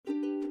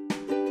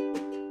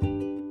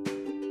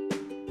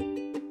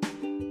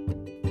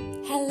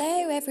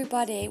Hello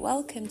everybody,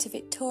 welcome to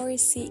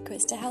Victoria's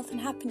Secrets to Health and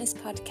Happiness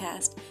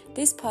podcast.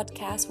 This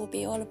podcast will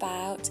be all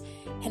about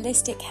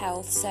holistic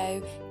health,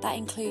 so that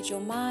includes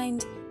your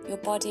mind, your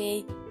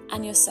body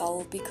and your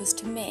soul, because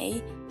to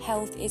me,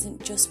 health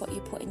isn't just what you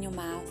put in your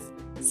mouth.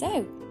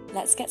 So,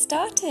 let's get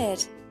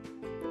started.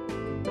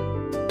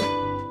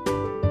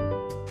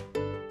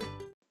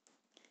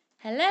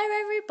 Hello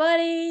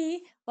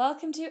everybody,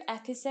 welcome to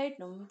episode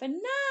number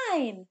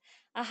 9.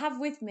 I have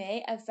with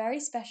me a very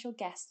special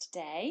guest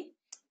today,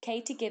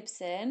 Katie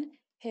Gibson,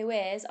 who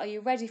is, are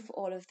you ready for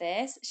all of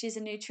this? She's a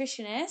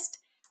nutritionist,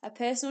 a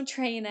personal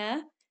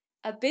trainer,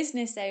 a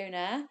business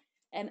owner,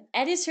 an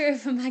editor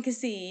of a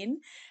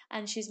magazine,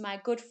 and she's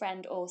my good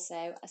friend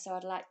also. So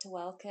I'd like to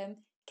welcome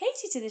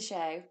Katie to the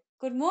show.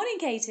 Good morning,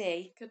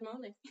 Katie. Good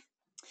morning.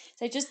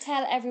 So just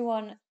tell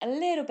everyone a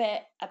little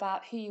bit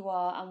about who you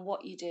are and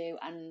what you do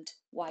and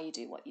why you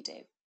do what you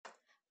do.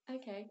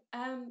 Okay.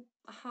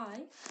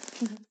 Hi.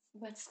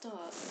 Where to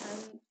start?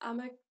 I'm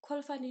a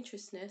qualified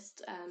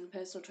nutritionist and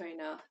personal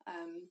trainer.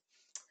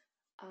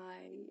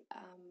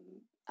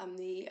 I'm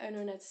the owner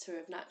and editor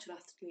of Natural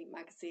Athlete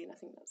magazine. I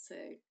think that's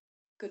a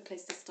good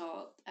place to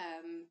start.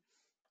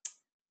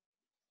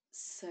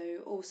 So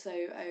also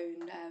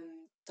own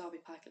Derby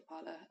Pikelet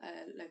Parlour,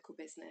 a local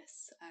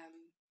business.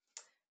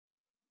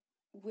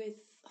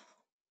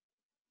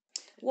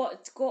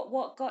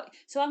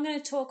 So I'm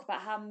going to talk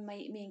about how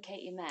me and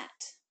Katie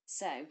met.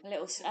 So a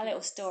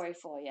little story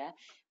for you.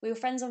 We were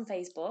friends on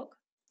Facebook,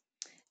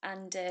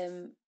 and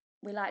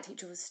we liked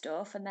each other's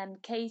stuff. And then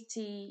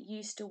Katie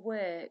used to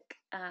work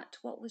at,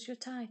 what was your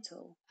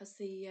title? As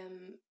the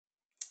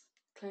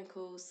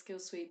clinical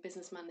skills suite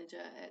business manager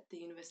at the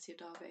University of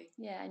Derby.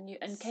 Yeah,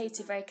 and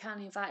Katie very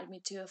kindly invited me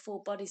to a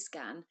full body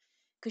scan,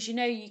 because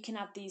you can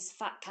have these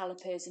fat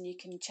calipers and you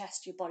can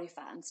test your body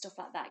fat and stuff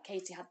like that.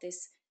 Katie had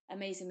this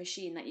amazing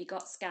machine that you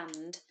got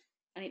scanned,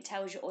 and it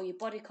tells you all your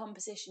body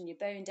composition, your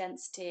bone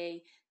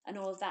density and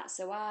all of that.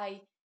 So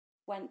I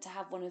went to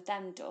have one of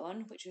them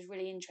done, which was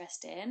really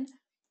interesting,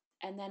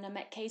 and then I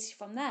met Katie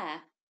from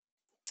there.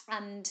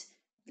 And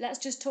let's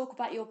just talk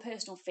about your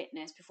personal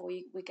fitness before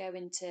we go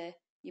into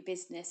your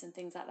business and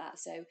things like that.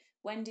 So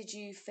when did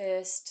you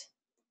first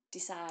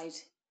decide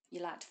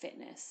you liked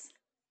fitness?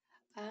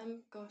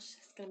 Gosh,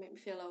 it's going to make me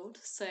feel old.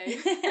 So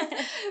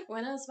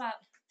when I was about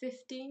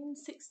 15,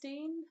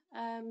 16,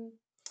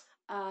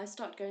 I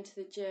started going to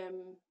the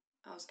gym.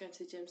 I was going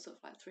to the gym sort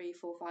of like 3,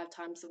 4, 5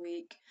 times a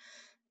week.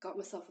 Got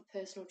myself a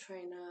personal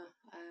trainer.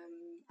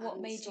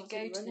 What made you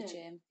go to the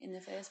gym in the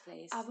first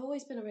place? I've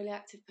always been a really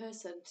active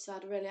person. So I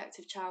had a really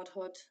active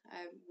childhood.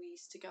 We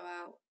used to go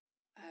out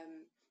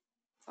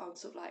on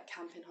sort of like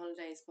camping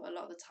holidays, but a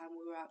lot of the time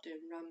we were out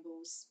doing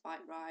rambles,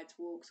 bike rides,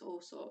 walks,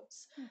 all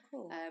sorts. Oh,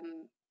 cool. I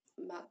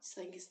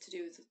think it's to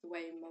do with the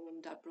way my mum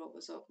and dad brought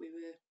us up.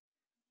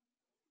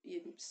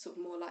 You're sort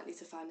of more likely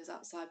to find us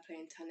outside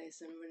playing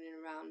tennis and running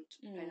around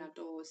playing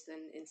outdoors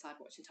than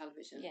inside watching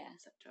television,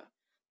 etc.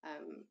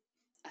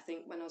 I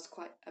think when I was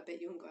quite a bit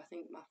younger, I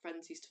think my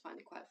friends used to find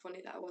it quite funny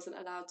that I wasn't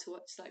allowed to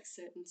watch like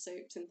certain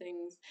soaps and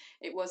things.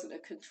 It wasn't a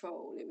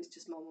control. It was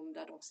just my mum and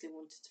dad obviously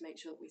wanted to make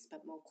sure that we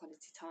spent more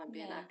quality time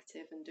being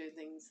active and doing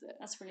things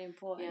that's really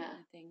important.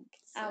 I think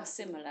so I was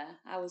similar.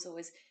 I was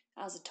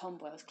a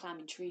tomboy. I was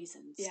climbing trees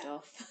and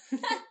stuff.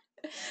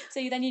 So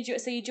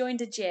you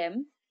joined a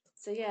gym.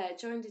 So I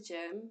joined a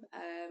gym.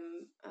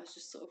 I was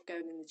just sort of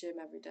going in the gym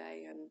every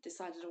day and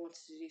decided I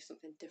wanted to do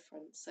something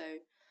different. So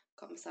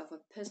got myself a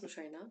personal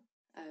trainer,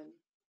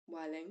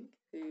 Weiling,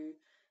 who,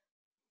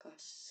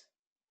 gosh,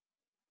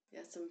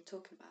 yes, I'm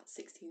talking about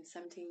 16,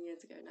 17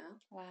 years ago now.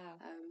 Wow.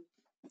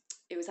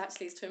 It was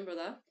actually his twin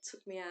brother,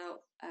 took me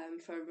out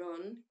for a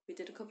run. We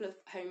did a couple of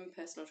home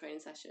personal training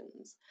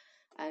sessions,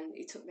 and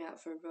he took me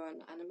out for a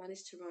run, and I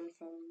managed to run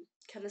from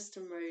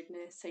Kelliston Road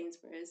near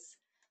Sainsbury's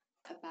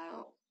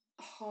about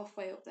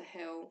halfway up the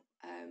hill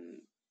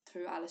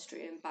through Alice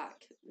Street and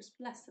back. It was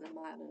less than a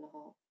mile and a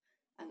half,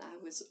 and I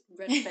was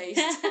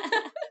red-faced.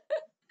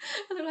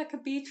 I looked like a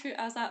beetroot.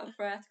 I was out of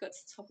breath, got to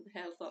the top of the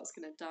hill, thought I was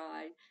going to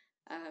die,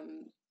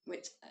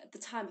 which at the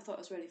time I thought I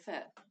was really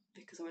fit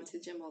because I went to the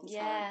gym all the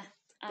time.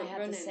 But I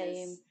had the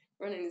same.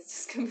 Running is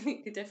just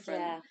completely different.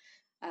 Yeah.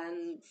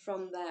 And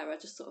from there, I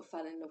just sort of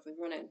fell in love with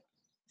running.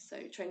 So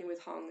training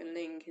with Hong and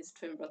Ling, his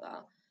twin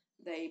brother,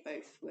 they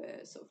both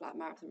were sort of like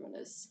marathon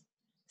runners.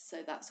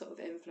 So that sort of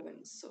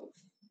influence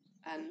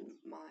and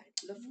my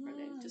love for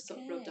running just sort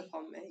of rubbed up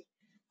on me,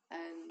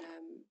 and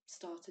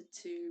started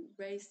to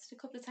race a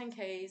couple of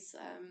 10Ks.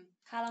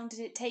 How long did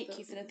it take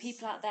you, for the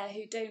people out there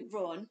who don't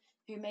run,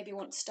 who maybe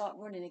want to start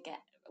running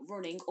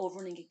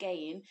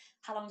again,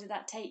 how long did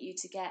that take you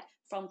to get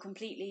from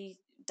completely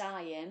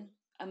dying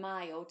a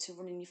mile to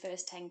running your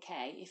first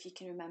 10K, if you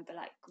can remember?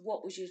 Like,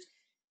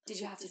 did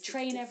you have to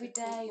train every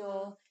day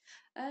or?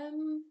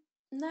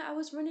 No, I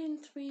was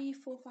running 3,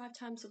 4, 5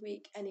 times a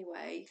week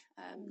anyway.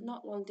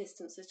 Not long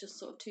distances, just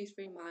sort of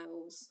 2-3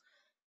 miles.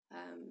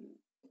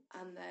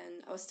 And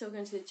then I was still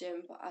going to the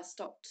gym, but I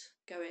stopped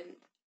going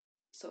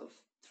sort of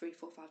 3,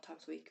 4, 5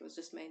 times a week. It was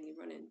just mainly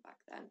running back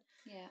then.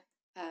 Yeah.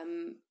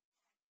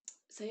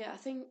 So yeah, I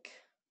think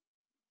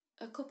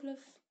a couple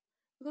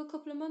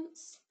of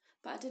months,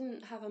 but I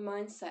didn't have a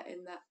mindset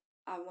in that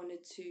I wanted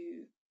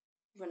to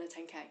run a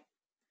 10K.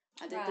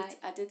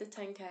 I did the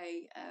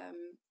 10K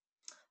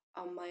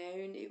on my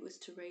own. It was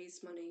to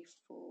raise money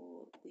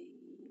for the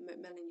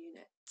Macmillan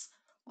unit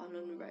on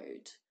London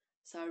Road.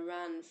 So I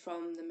ran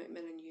from the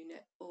Macmillan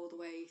unit all the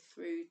way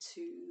through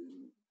to,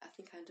 I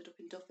think I ended up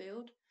in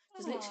Duffield.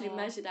 Just literally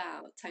measured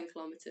out 10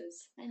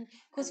 kilometres. And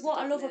because what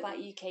I love about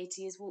you,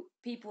 Katie, is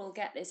people will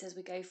get this as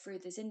we go through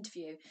this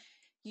interview.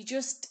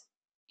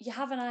 You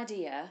have an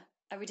idea,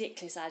 a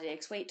ridiculous idea.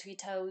 Because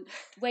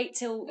wait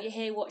till you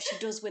hear what she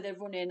does with her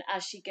running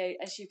as she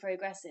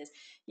progresses.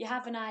 You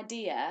have an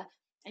idea,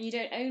 and you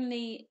don't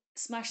only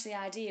smash the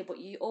idea, but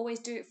you always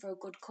do it for a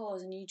good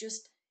cause, and you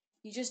just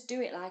do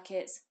it like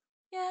it's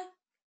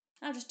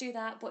I'll just do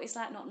that, but it's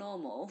like not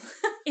normal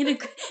in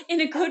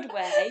a good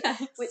way,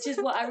 which is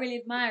what I really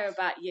admire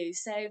about you.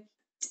 So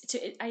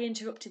I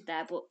interrupted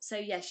there, but so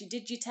yes, you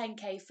did your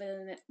 10K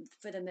for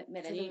the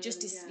Macmillan. You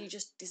just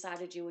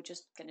decided you were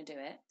just going to do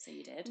it, so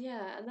you did.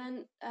 Yeah, and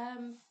then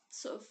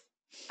sort of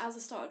as I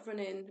started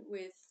running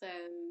with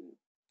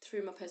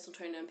through my personal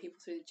trainer and people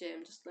through the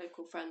gym, just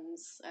local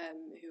friends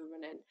who were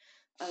running,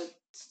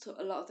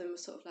 a lot of them were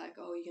sort of like,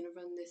 oh, you're going to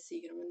run this,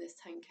 you're going to run this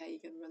 10K,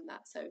 you're going to run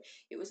that. So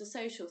it was a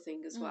social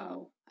thing as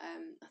well.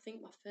 I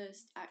think my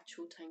first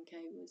actual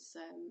 10K was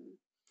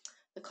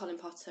the Colin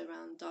Potter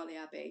around Darley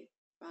Abbey,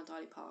 around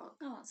Darley Park.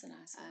 Oh, that's a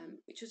nice one.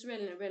 Which was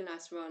really a really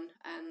nice run,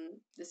 and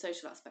the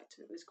social aspect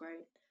of it was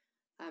great.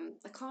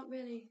 I can't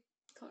really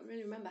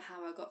remember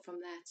how I got from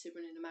there to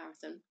running a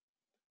marathon.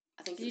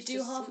 I think did you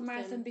do half a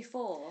marathon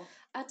before?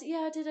 I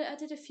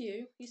did a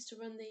few. Used to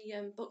run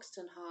the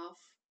Buxton half,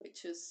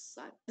 which was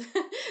like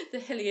the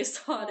hilliest,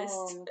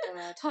 hardest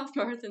half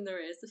marathon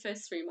there is. The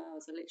first 3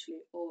 miles are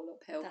literally all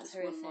uphill. That's just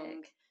horrific. one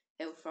long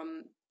hill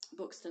from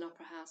Buxton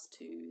Opera House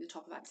to the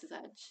top of Axe's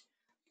Edge.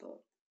 But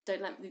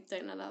don't let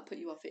that put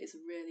you off. It is a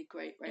really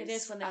great race. It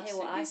is when they hear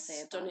what I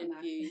say about stunning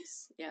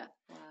views. Yeah,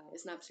 wow.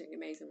 It's an absolutely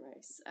amazing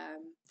race.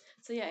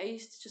 So yeah, I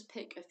used to just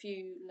pick a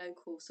few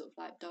local sort of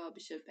like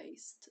Derbyshire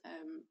based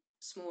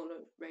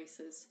smaller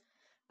races,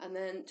 and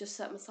then just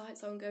set my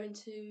sights on going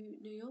to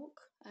New York.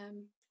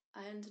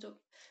 I ended up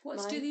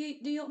to do the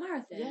New York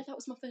Marathon. Yeah, that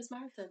was my first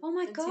marathon. Oh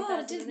my god,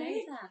 I didn't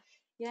know that.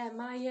 Yeah,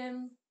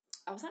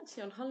 I was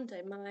actually on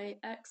holiday. My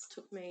ex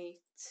took me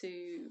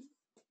to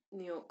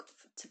New York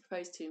to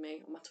propose to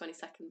me on my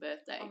 22nd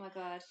birthday. Oh my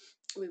god.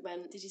 We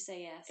went. Did you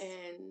say yes?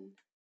 In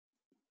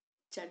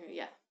January,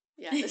 yeah.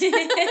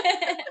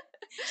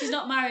 She's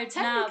not married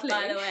now,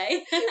 by the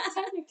way.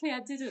 Technically, I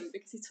didn't,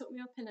 because he took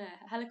me up in a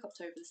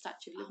helicopter over the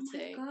Statue of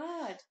Liberty. Oh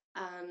my god.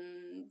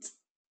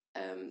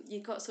 And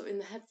you got sort of in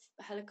the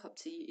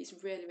helicopter, it's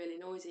really, really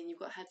noisy, and you've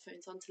got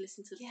headphones on to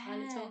listen to the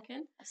pilot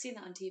talking. I've seen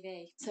that on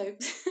TV.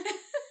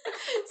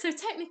 So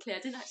technically, I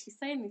didn't actually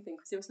say anything,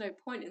 because there was no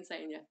point in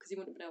saying yeah, because he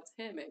wouldn't have been able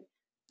to hear me.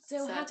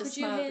 So how could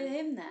you hear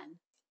him then?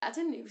 I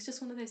didn't. It was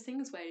just one of those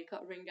things where you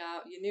got to ring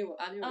out. I knew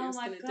what he was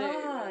going to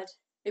do.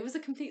 It was a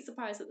complete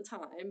surprise at the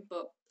time,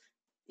 but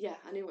yeah,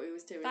 I knew what he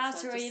was doing. Are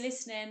you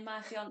listening?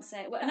 My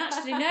fiance. Well, and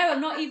actually, no,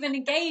 I'm not even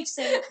engaged.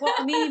 So what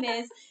I mean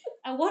is,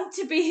 I want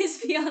to be his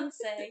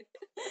fiance.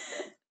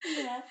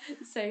 Yeah.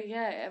 So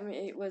yeah, I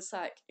mean, it was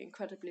like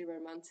incredibly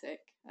romantic.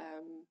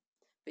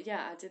 But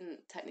yeah, I didn't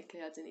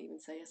even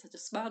say yes. I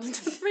just smiled and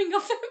took the ring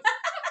off him.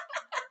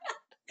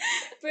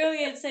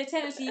 Brilliant. So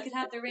technically, you could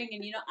have the ring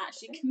and you're not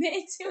actually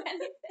committed to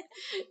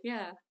anything.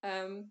 Yeah.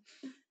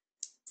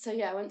 So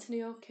yeah, I went to New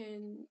York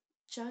in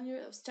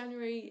January. It was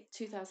January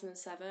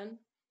 2007,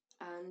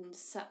 and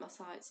set my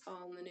sights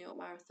on the New York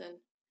Marathon.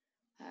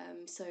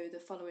 So the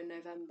following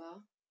November.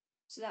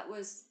 So that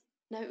was.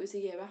 No, it was a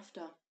year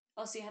after.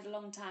 Oh, so you had a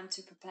long time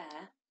to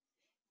prepare.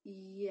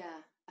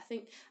 Yeah, I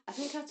think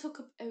I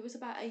took. It was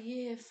about a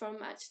year from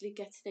actually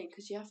getting in,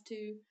 because you have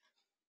to.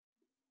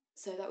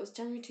 So that was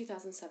January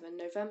 2007.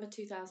 November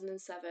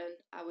 2007,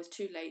 I was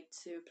too late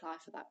to apply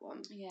for that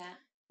one. Yeah.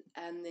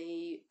 And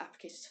the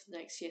applications for the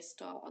next year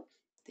start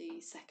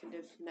the 2nd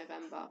of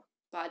November.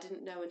 But I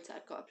didn't know until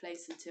I'd got a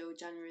place until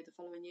January the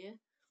following year.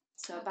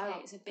 So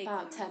about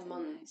 10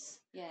 months.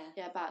 Though. Yeah.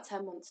 Yeah, about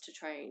 10 months to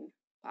train.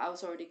 But I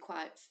was already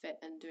quite fit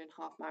and doing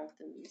half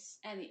marathons.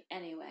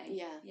 Anyway.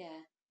 Yeah. Yeah.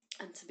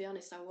 And to be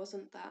honest, I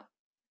wasn't that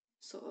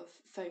sort of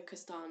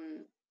focused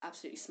on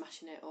absolutely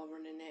smashing it or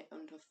running it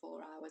under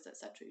 4 hours,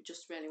 etc.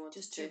 Just really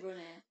wanted to run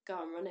it.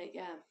 Go and run it,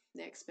 yeah.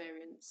 The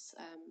experience.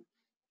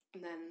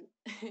 And then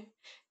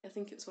I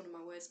think it was one of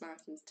my worst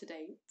marathons to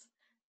date.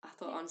 I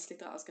honestly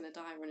thought I was going to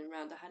die running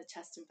around. I had a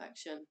chest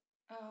infection.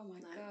 Oh my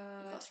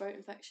god. I got a throat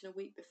infection a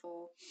week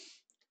before.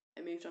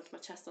 It moved onto my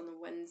chest on the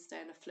Wednesday,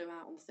 and I flew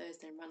out on the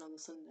Thursday and ran on the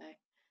Sunday.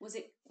 Was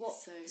it what?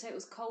 So it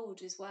was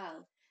cold as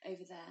well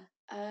over there.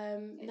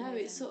 No,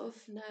 it's sort of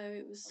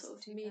it was sort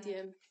of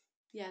medium. Bad.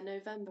 Yeah,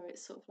 November.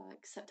 It's sort of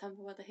like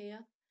September weather here.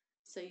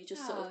 So you're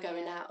just sort of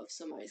going out of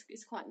summer.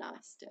 It's quite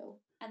nice still.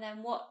 And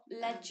then what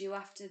led you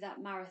after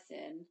that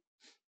marathon?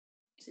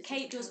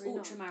 Kate does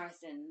ultra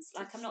marathons.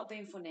 Like, I'm not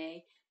being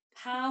funny.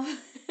 How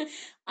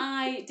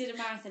I did a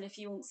marathon a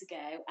few months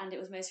ago, and it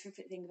was the most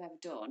horrific thing I've ever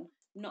done.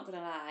 I'm not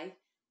gonna lie,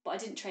 but I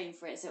didn't train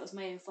for it, so it was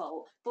my own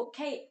fault. But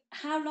Kate,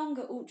 how long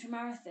are ultra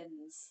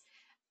marathons?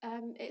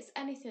 It's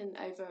anything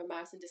over a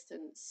marathon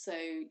distance, so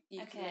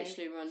you can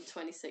literally run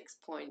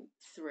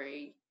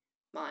 26.3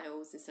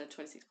 miles instead of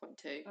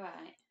 26.2.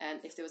 Right. And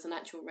if there was an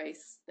actual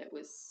race that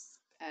was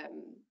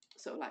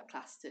sort of like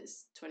classed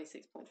as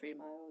 26.3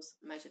 miles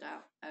measured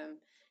out,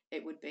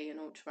 it would be an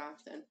ultra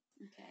marathon.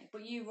 Okay,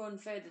 but you run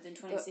further than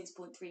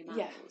 26.3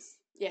 miles.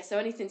 Yeah. So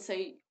anything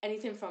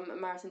from a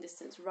marathon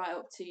distance right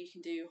up to, you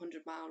can do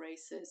 100-mile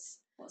races.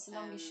 What's the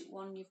longest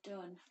one you've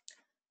done?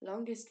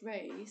 Longest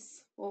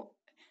race? Well,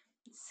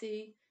 let's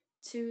see.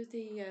 Two of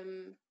the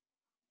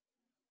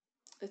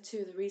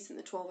recent,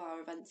 the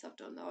 12-hour events I've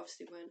done, they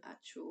obviously weren't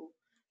actual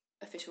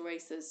official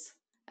races.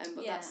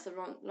 But that's the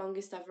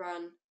longest I've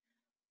run.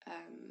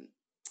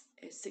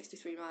 Is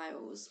 63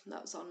 miles.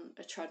 That was on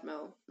a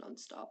treadmill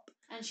non-stop.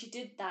 And she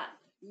did that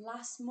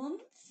last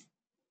month?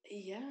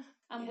 Yeah.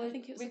 And I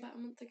think it was about a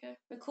month ago.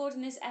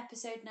 Recording this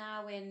episode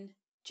now in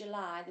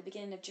July, the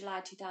beginning of July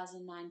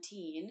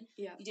 2019.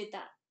 Yeah. You did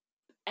that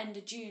end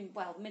of June,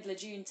 well, middle of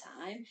June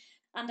time.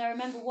 And I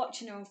remember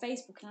watching her on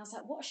Facebook, and I was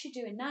like, what's she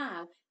doing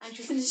now? And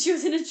she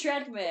was in a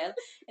treadmill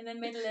in the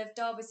middle of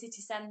Derby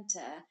City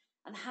Centre.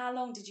 And how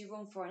long did you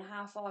run for, and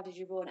how far did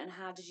you run, and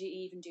how did you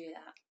even do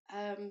that?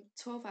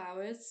 12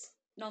 hours.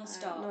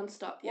 Non-stop?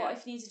 Non-stop, yeah. What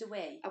if you needed a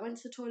wee? I went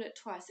to the toilet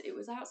twice. It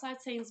was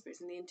outside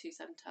Sainsbury's in the Intu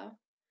Centre.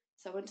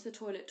 So I went to the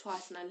toilet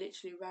twice, and I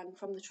literally ran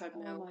from the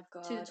treadmill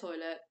to the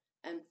toilet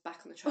and back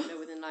on the treadmill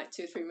within like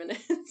 2 or 3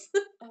 minutes.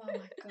 Oh my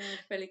God.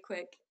 Really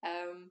quick.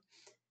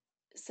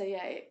 So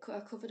yeah, I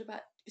covered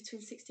about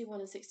between 61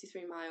 and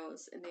 63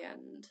 miles in the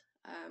end.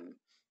 I'm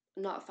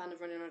not a fan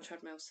of running on a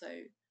treadmill, so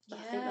I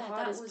think the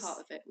hardest part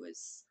of it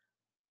was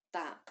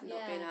that,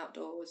 not being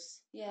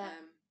outdoors. Yeah.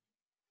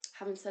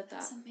 Having said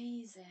that, that's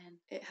amazing.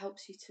 It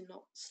helps you to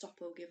not stop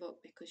or give up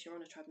because you're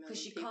on a treadmill and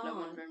people are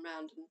wandering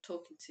around and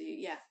talking to you.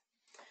 Yeah.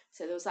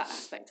 So there was that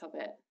aspect of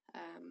it.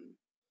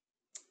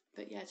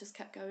 But yeah, I just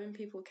kept going.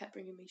 People kept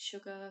bringing me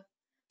sugar.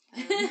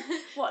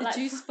 The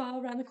juice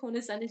bar around the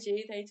corner's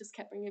Energy, they just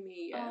kept bringing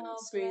me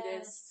smoothies.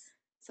 Bless.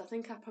 So I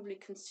think I probably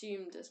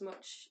consumed as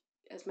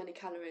many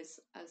calories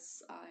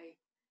as I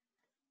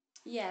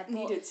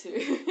needed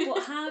to.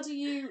 But how do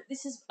you,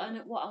 this is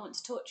what I want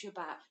to talk to you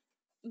about,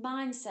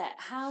 mindset.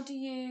 How do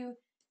you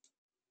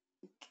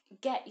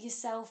get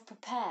yourself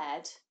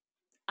prepared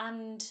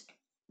and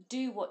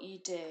do what you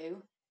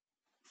do?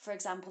 For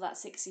example, that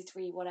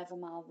 63 whatever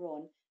mile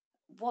run.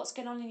 What's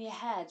going on in your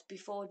head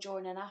before,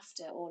 during and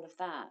after all of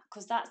that?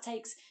 Because that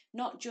takes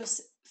not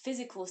just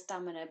physical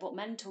stamina but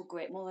mental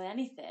grit more than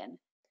anything.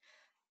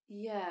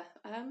 Yeah.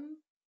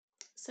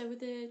 So with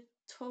the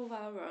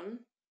 12-hour run,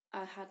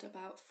 I had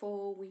about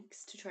 4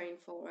 weeks to train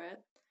for it.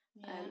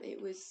 Yeah.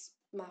 It was,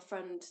 my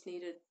friend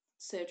needed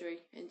surgery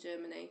in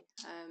Germany,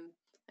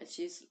 and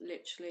she's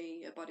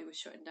literally, her body was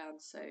shutting down.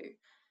 So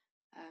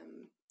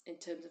in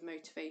terms of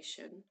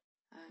motivation,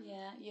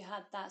 you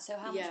had that. So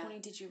how much money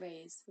did you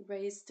raise?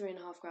 Raised $3,500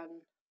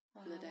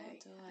 on the day.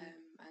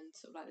 And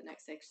sort of like the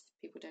next day,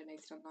 people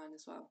donated online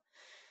as well.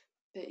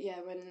 But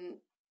yeah,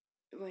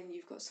 when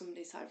you've got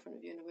somebody sat in front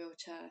of you in a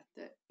wheelchair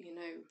that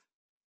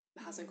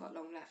hasn't got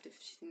long left if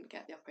she didn't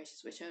get the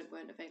operations, which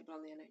weren't available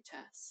on the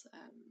NHS,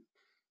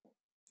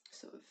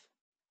 sort of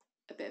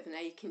a bit of an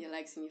ache in your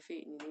legs and your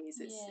feet and your knees.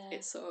 It's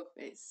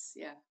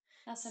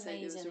that's amazing. So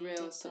there was a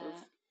real sort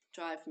of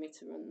drive for me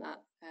to run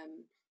that.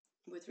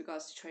 With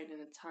regards to training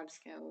and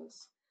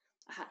timescales,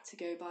 I had to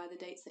go by the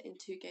dates that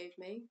Intu gave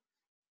me,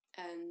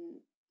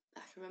 and I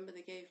can remember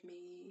they gave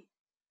me,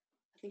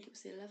 I think it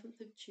was the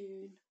 11th of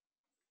June.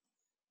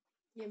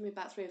 They gave me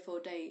about 3 or 4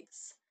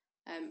 dates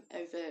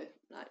over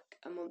like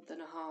a month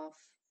and a half,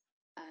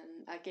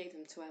 and I gave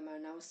them to Emma,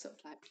 and I was sort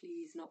of like,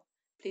 please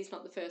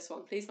not the first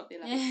one, please not the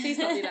 11th, please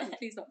not the 11th,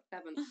 please not the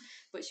 11th.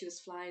 But she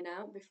was flying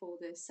out before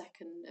the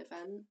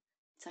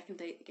second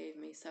date they gave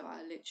me, so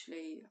I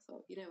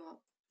thought, you know what,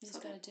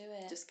 just gonna do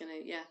it. Just gonna,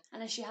 yeah.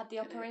 And has she had the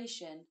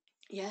operation?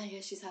 Yeah,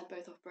 she's had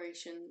both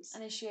operations.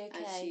 And is she okay?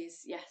 And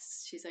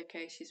she's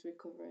okay. She's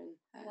recovering.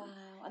 Wow,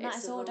 and that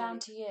is all down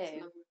to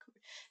you.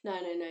 No.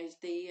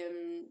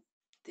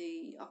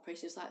 The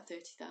operation is like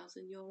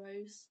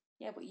 €30,000.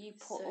 Yeah, but you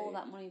put all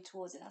that money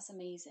towards it. That's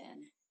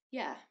amazing.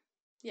 Yeah,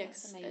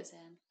 that's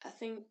amazing. I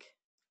think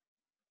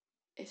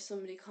if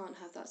somebody can't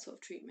have that sort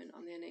of treatment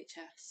on the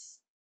NHS,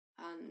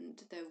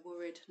 and they're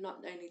worried,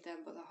 not only them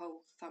but the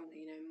whole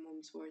family,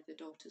 mum's worried their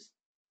daughter's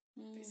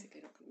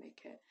basically not going to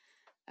make it,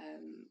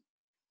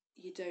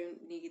 you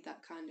don't need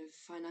that kind of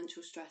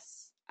financial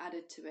stress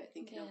added to it,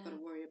 thinking I've got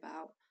to worry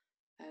about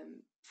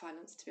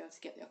finance to be able to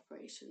get the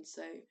operation.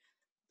 So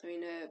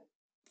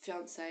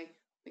fiance,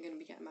 we're going to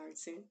be getting married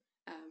soon,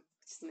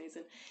 which is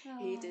amazing. Aww.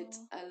 He did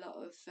a lot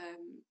of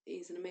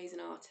he's an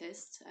amazing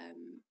artist,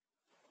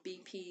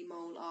 BP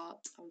Mole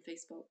Art on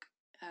Facebook.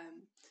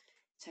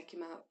 Check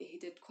him out. He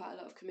did quite a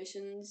lot of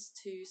commissions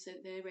too, so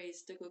they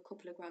raised a good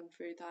couple of grand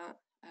through that,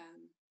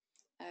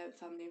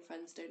 family and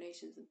friends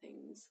donations and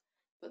things.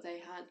 but they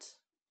had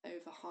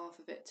over half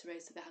of it to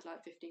raise, so they had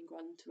like 15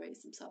 grand to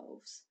raise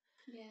themselves.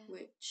 Yeah.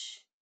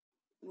 Which,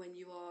 when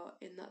you are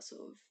in that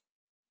sort of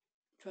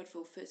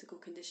dreadful physical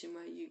condition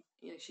where you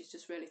know, she's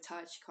just really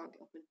tired, she can't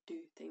get up and do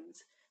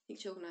things. I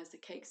think she organised a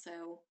cake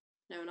sale,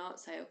 no, an art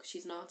sale, because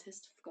she's an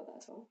artist. I forgot that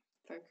as well.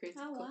 Very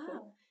creative couple.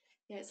 Wow.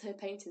 Yeah, it's her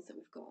paintings that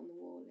we've got on the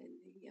wall in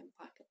the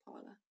Piker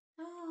parlour.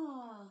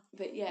 Oh.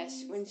 But yeah,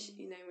 when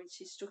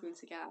she's struggling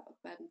to get out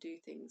of bed and do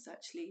things,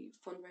 actually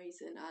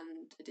fundraising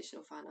and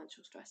additional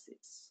financial stress,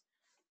 it's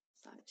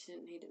like she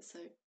didn't need it. So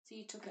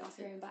you took it off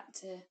your own back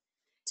to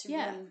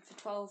yeah. run for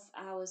 12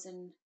 hours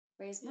and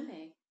raise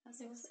money.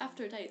 That's awesome.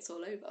 After a day, it's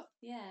all over.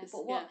 Yeah,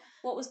 but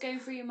what was going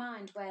through your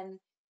mind when,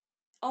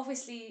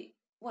 obviously,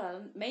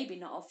 well, maybe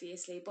not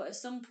obviously, but at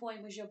some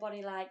point was your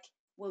body like,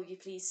 will you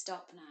please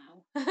stop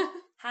now?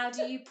 How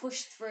do you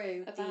push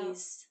through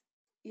these?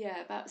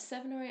 Yeah, about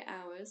 7 or 8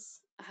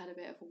 hours, I had a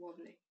bit of a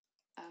wobbly.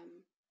 I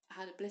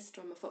had a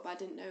blister on my foot, but I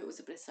didn't know it was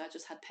a blister. I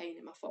just had pain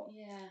in my foot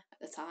at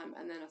the time.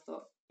 And then I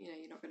thought, you know,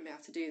 you're not going to be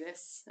able to do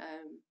this.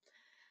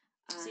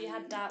 So you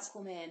had doubt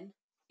come in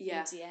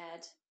into your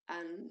head.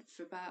 And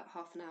for about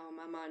half an hour,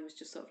 my mind was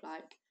just sort of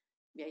like,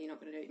 yeah, you're not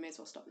going to do it. You may as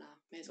well stop now.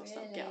 May as well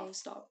stop. Get off,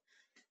 stop.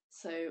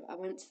 So I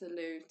went to the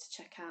loo to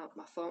check out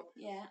my foot.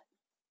 Yeah.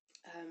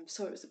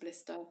 Saw it was a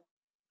blister,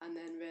 and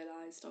then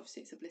realised,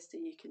 obviously, it's a blister.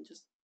 You can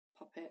just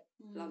pop it,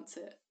 lance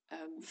it,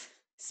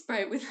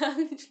 spray it with that.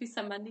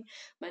 Literally,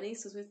 my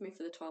niece was with me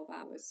for the 12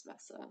 hours.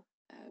 Bless her.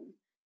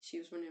 She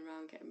was running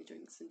around getting me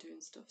drinks and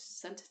doing stuff. She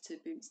sent her to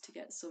Boots to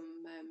get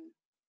some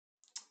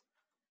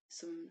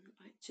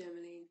like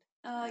Germaline.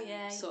 Oh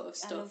yeah, sort of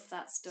stuff. I love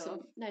that stuff.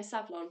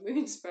 Savlon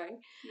wound spray.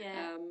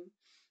 Yeah.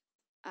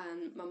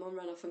 And my mum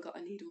ran off and got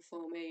a needle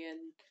for me, and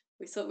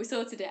we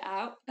sorted it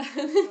out.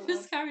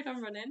 Just carried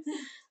on running.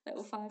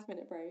 Little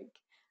 5-minute break.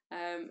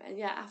 And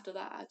yeah, after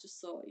that, I just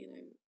thought, you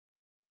know,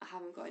 I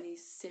haven't got any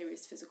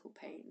serious physical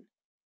pain.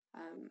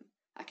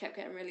 I kept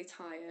getting really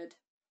tired,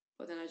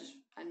 but then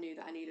I knew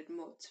that I needed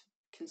more to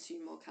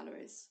consume more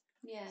calories.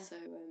 Yeah. So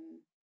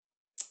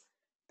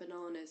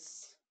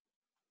bananas.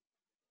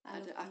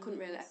 I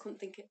couldn't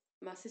think it.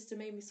 My sister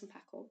made me some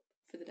pack up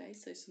for the day,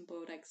 so some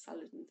boiled egg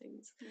salad and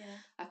things. Yeah.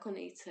 I couldn't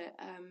eat it.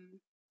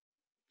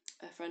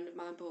 A friend of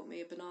mine bought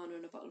me a banana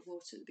and a bottle of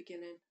water at the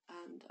beginning,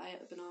 and I ate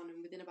the banana,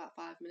 and within about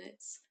 5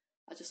 minutes,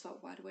 I just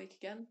felt wide awake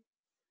again.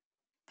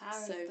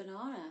 Power of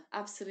banana.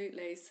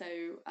 Absolutely. So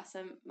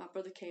my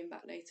brother came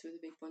back later with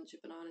a big bunch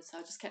of bananas, so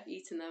I just kept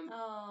eating them.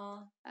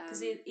 Oh,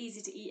 because they're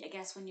easy to eat, I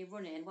guess, when you're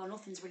running. Well,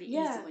 nothing's really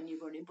easy when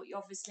you're running, but you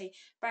obviously,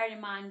 bearing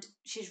in mind,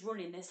 she's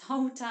running this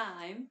whole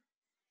time.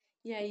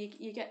 Yeah,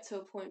 you get to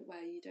a point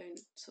where you don't,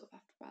 sort of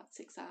after about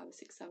 6 hours,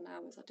 6-7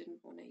 hours, I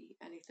didn't want to eat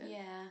anything.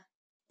 Yeah.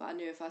 But I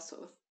knew if I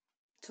sort of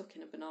took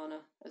in a banana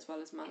as well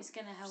as it's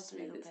going to help a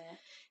little bit.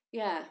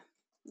 Yeah.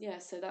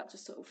 So that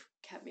just sort of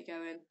kept me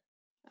going.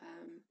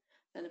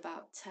 Then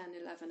about 10,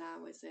 11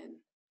 hours in,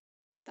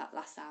 that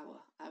last hour,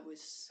 I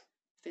was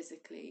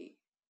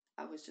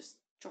just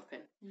dropping.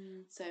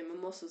 So my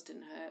muscles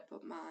didn't hurt,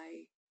 but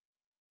I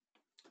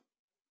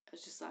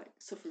was just like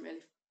suffering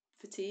really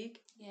fatigue.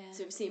 Yeah.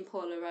 So we've seen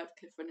Paula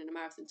Radcliffe running a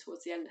marathon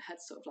towards the end, her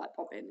head's sort of like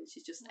popping, and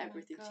she's just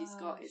everything she's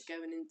got is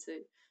going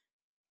into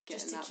getting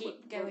just to that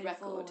keep going record.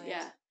 Forward.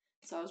 Yeah.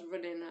 So I was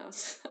running, and I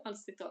was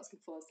honestly thought I was going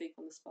to fall asleep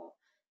on the spot.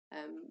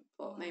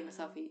 But made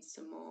myself eat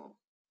some more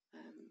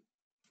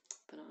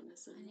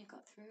bananas. And you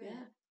got through it.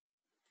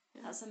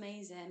 Yeah. That's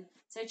amazing.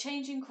 So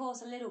changing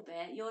course a little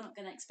bit, you're not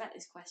going to expect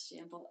this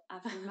question, but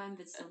I've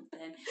remembered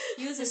something.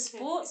 You was a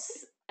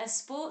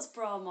sports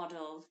bra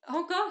model.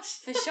 Oh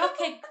gosh. For shock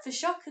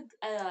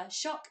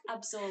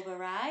absorber,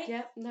 right?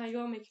 Yep. Now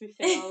you're making me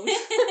feel old.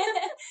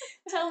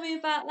 Tell me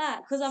about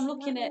that, because I'm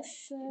looking at,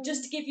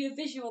 just to give you a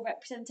visual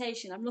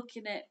representation, I'm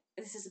looking at,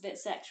 this is a bit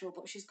sexual,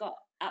 but she's got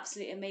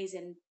absolutely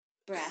amazing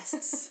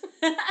breasts.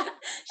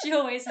 She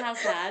always has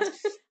had,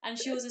 and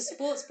she was a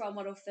sports bra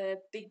model for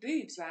big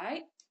boobs,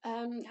 right?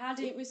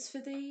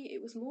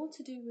 It was more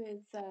to do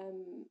with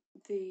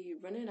the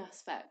running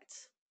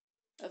aspect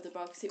of the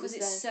bra, because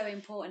it's so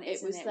important.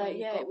 It was their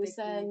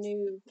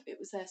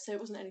so it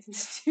wasn't anything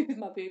to do with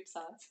my boob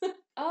size.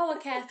 Oh,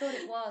 okay. I thought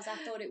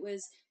it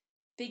was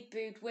big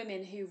boobed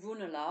women who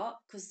run a lot,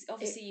 because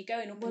obviously you're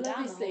going up and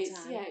down the whole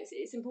time.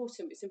 It's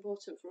important. It's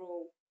important for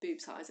all boob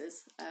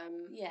sizes.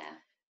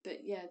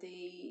 But yeah,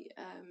 they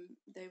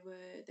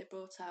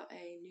brought out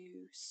a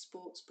new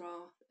sports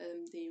bra,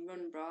 the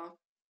Run bra,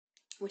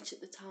 which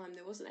at the time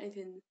there wasn't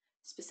anything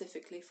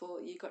specifically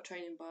for. You got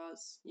training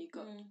bras, you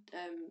got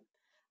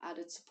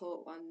added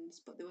support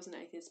ones, but there wasn't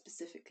anything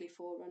specifically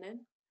for running.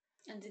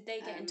 And did they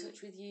get in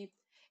touch with you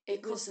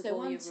because of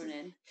all your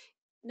running?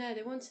 No,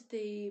 they wanted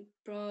the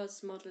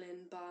bras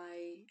modelling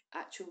by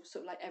actual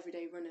sort of like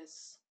everyday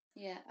runners.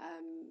 Yeah.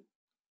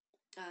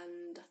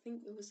 And I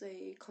think there was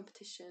a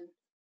competition,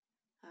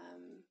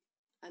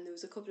 and there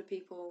was a couple of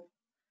people.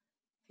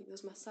 I think there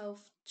was myself,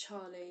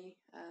 Charlie.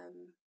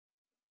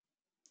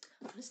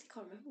 I honestly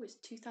can't remember. It was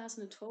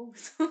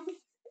 2012.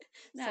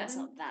 No, it's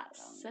not that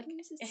long.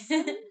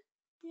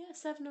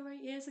 7 or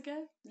 8 years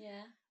ago.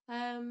 Yeah.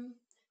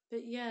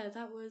 But yeah,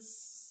 that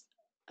was.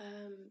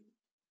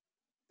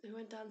 We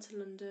went down to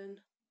London,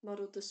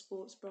 modelled the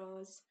sports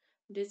bras,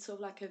 and did sort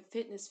of like a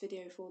fitness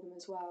video for them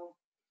as well.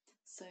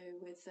 So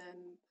with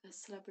a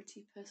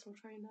celebrity personal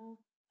trainer,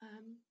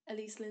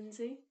 Elise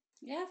Lindsay.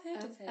 Yeah, I've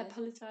heard of her. I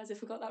apologise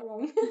if I got that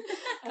wrong.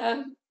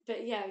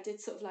 But yeah, I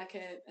did sort of like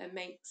a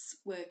mates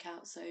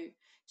workout, so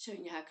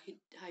showing you how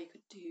you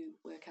could do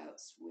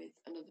workouts with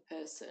another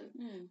person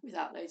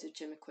without loads of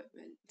gym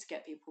equipment to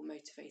get people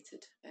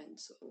motivated and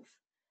sort of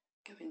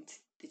go into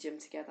the gym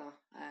together.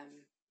 I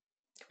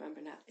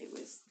remember now it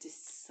was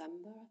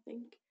December, I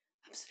think.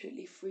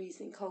 Absolutely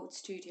freezing cold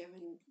studio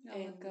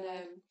in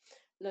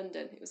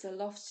London. It was a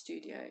loft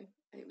studio.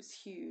 It was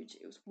huge.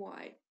 It was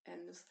white,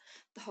 and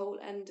the whole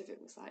end of it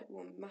was like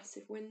one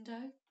massive window.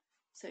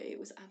 So it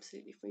was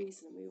absolutely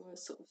freezing, and we were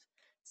sort of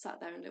sat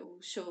there in little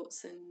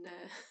shorts and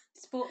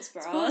sports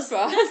bras. Sports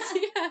bras,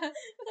 yeah.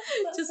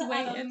 Just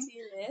waiting.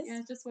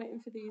 Yeah, just waiting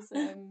for these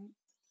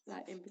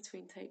like in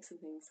between takes and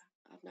things.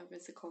 I've never been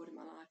so cold in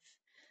my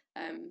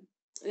life.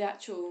 The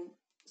actual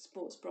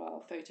sports bra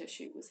photo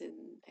shoot was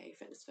in a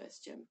Fitness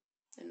First gym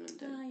in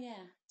London. Oh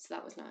yeah. So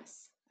that was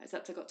nice.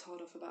 Except I got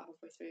told off about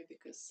halfway through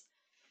because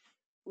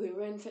we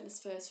were in Fitness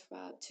First for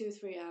about 2 or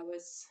 3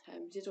 hours.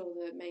 Did all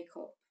the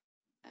makeup,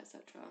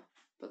 etc.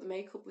 But the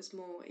makeup was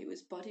it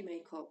was body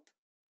makeup.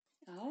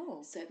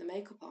 Oh. So the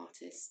makeup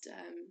artist,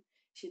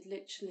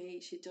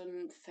 she'd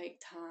done fake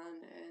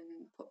tan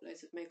and put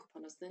loads of makeup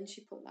on us. Then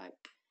she put like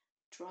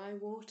dry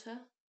water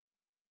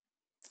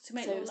to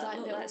make it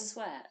look like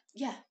sweat.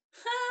 Yeah.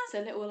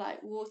 So little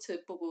like water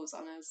bubbles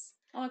on us.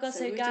 Oh my god!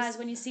 So guys,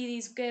 when you see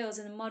these girls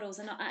and the models,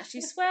 they're not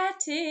actually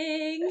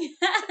sweating.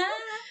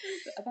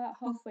 About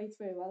halfway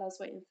through, while I was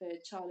waiting for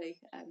Charlie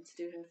to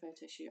do her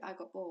photo shoot, I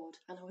got bored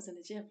and I was in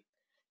the gym.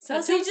 So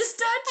you just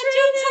started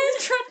training on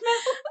the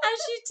treadmill, as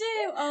you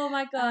do. Oh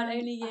my god!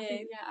 Only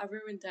you. I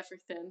ruined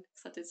everything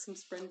because I did some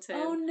sprinting.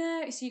 Oh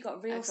no! So you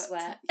got real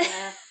sweat.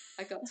 Yeah,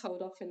 I got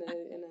told off in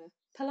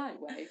a polite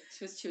way.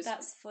 She was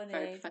That's funny.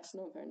 Very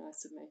professional, very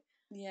nice of me.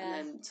 Yeah.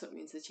 And then took me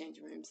into the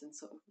changing rooms and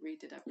sort of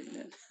redid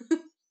everything.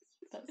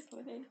 That's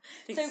funny.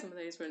 I think some of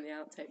those were in the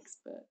outtakes,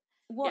 but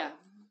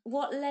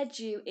what led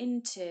you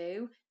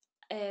into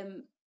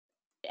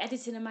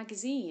editing a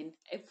magazine?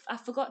 I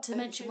forgot to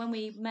mention when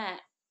we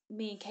met,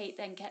 me and Kate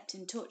then kept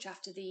in touch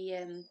after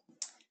the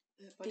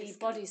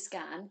body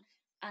scan,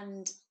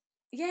 and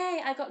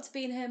yay, I got to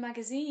be in her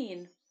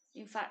magazine.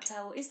 In fact,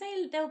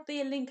 there'll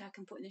be a link I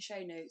can put in the show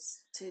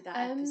notes to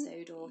that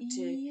episode or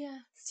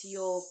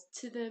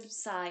to the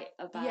site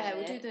about it.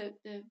 We'll do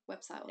the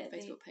website or the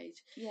Facebook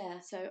page. Yeah.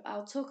 So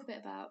I'll talk a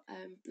bit about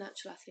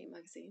Natural Athlete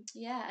magazine.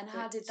 Yeah, and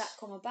how did that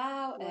come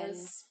about?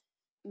 Was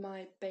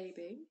my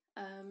baby.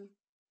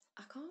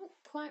 I can't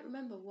quite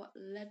remember what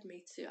led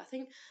me to. I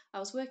think I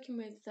was working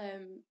with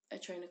a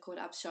trainer called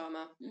Ab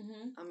Sharma.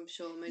 Mm-hmm. I'm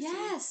sure most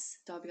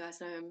of Derby guys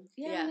know him.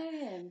 Yeah, I know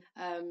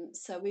him.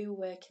 So we were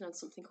working on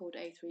something called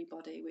A3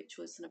 Body, which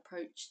was an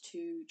approach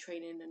to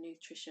training and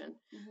nutrition,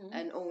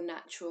 an all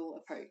natural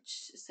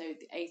approach. So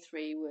the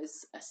A3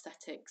 was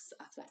aesthetics,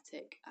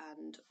 athletic,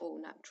 and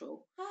all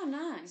natural. Oh,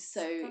 nice.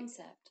 So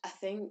concept. I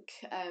think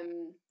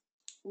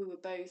we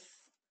were both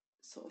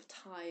sort of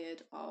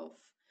tired of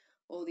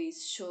all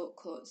these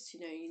shortcuts.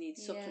 You need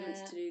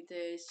supplements to do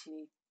this. You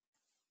need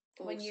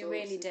when you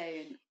really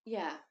don't.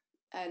 Yeah,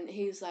 and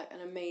he was like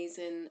an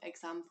amazing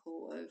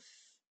example of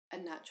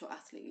a natural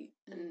athlete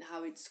and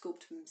how he'd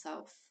sculpted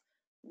himself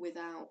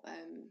without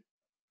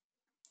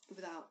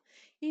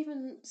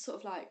even sort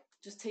of like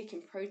just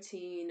taking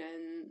protein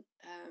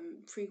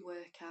and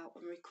pre-workout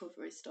and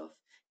recovery stuff.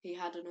 He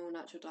had an all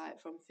natural diet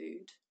from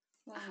food.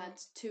 Wow. I had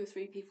 2 or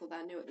 3 people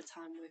that I knew at the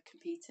time were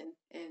competing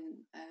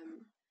in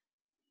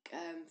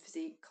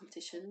physique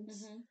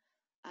competitions,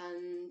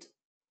 and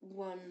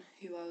one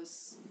who I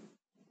was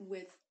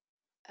with,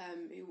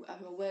 who I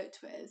worked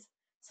with,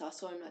 so I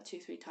saw him like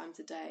 2-3 times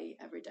a day,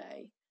 every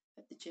day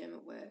at the gym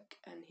at work,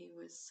 and he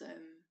was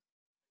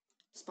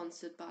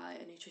sponsored by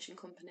a nutrition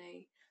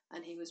company,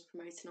 and he was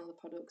promoting all the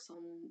products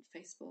on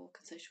Facebook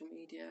and social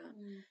media.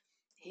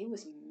 He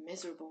was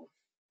miserable,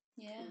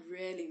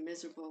 really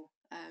miserable.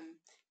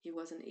 He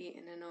wasn't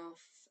eating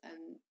enough,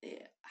 and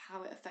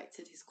how it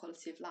affected his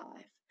quality of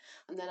life.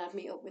 And then I'd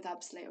meet up with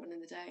Abs later on in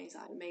the day. He's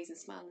like amazing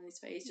smile on his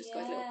face, just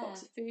got a little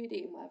box of food,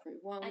 eating whatever he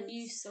wants. And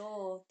you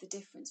saw the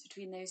difference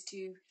between those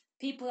two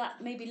people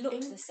that maybe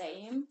looked the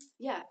same,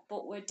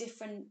 but were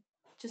different.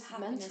 Just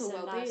mental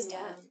well-being,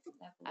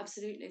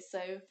 absolutely.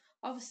 So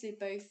obviously,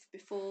 both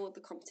before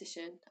the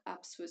competition,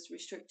 Abs was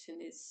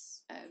restricting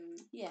his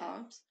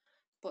carbs,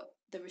 but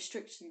the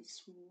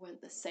restrictions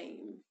weren't the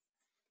same.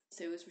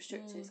 So he was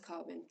restricting his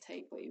carb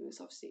intake, but he was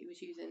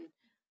using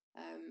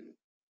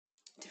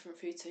different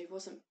foods. So he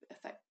wasn't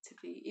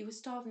he was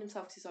starving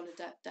himself because he's on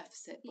a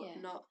deficit,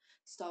 but not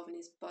starving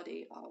his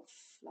body of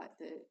like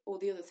all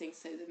the other things.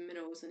 So the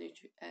minerals and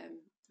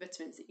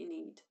vitamins that you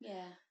need.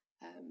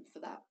 For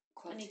that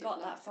quality. And he got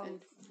that from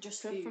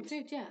just food. From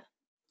food, yeah.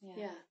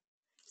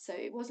 So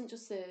it wasn't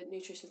just the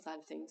nutrition side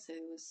of things. So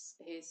it was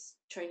his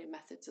training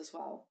methods as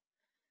well.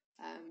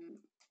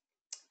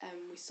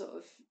 we sort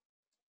of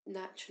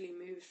naturally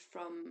moved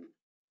from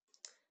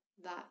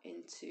that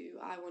into,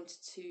 I wanted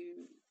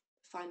to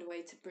find a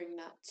way to bring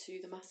that to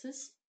the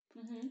masses.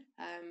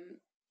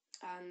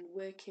 And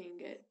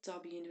working at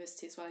Derby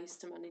University as well, I used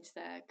to manage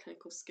their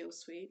clinical skills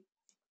suite.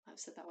 I've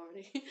said that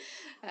already.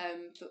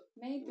 But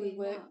maybe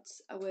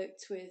I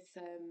worked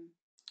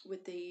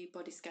with the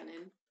body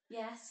scanning.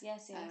 Yes.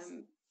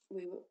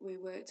 We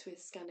worked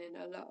with scanning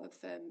a lot of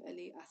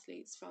elite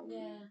athletes from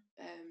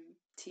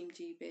Team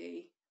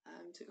GB,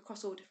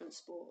 across all different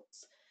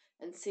sports,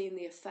 and seeing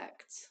the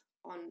effect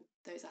on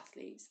those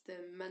athletes, the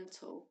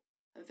mental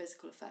and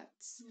physical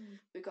effects.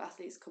 We've got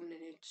athletes coming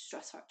in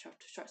stress fracture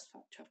after stress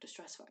fracture after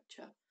stress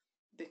fracture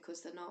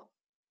because they're not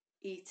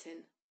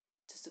eating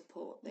to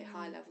support the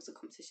high levels of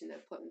competition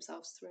they've put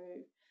themselves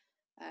through.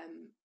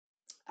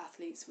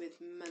 Athletes with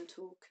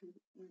mental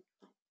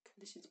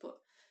conditions, but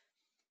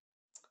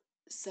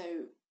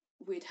so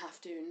we'd have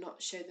to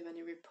not show them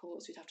any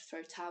reports. We'd have to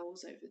throw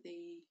towels over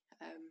the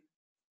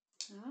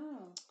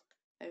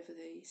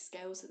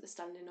scales that they're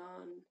standing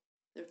on.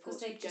 The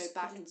reports would go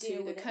back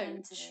to the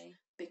coach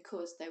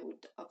because they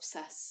would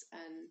obsess,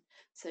 and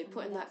so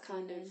putting that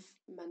kind of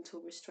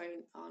mental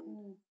restraint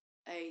on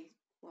a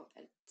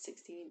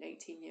 16,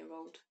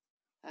 18-year-old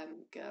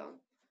girl,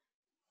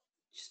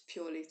 just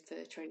purely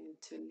for training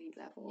to elite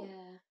level.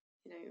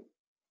 You know,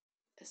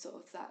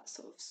 that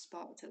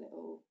sparked a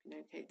little,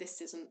 okay,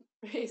 this isn't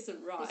right.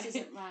 This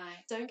isn't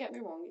right. Don't get me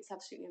wrong, it's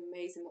absolutely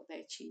amazing what they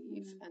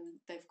achieve, and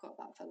they've got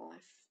that for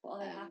life. But are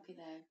they happy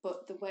though?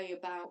 But the way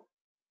about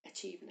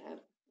achieving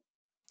it,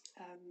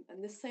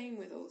 and the same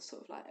with all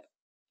sort of like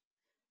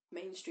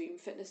mainstream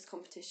fitness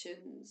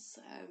competitions,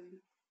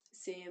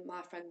 seeing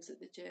my friends at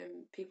the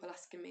gym, people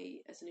asking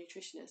me as a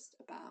nutritionist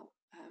about,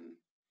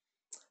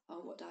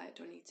 what diet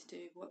do I need to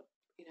do? What,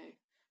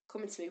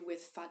 coming to me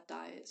with fad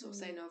diets or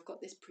saying, I've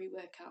got this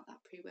pre-workout,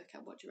 that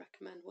pre-workout, what do you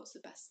recommend? What's the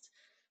best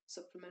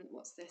supplement?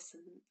 What's this?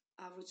 And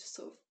I would just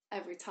sort of,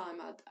 every time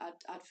I'd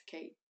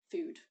advocate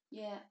food.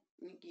 Yeah.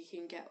 You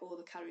can get all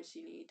the calories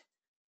you need.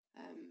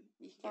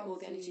 You can get all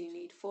the energy you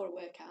need for a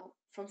workout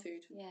from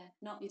food. Yeah,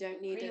 you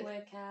don't need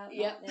pre-workout,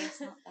 not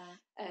this, not that.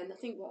 And I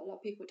think what a lot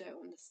of people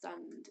don't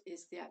understand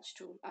is the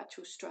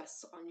actual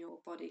stress on your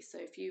body. So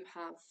if you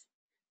can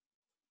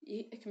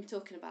be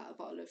talking about a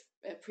bottle of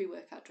a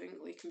pre-workout drink,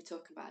 or you can be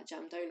talking about a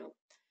jam donut.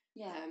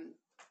 Yeah.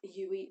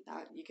 You eat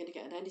that, you're going to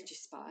get an energy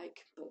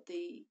spike, but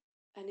the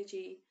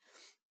energy.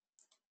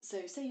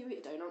 So say you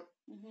eat a donut,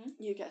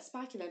 you get a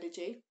spike in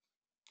energy.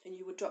 And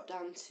you would drop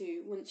down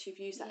to, once you've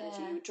used that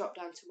energy, you would drop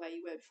down to where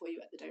you were before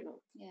you ate the donut.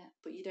 Yeah.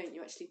 But you don't,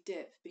 you actually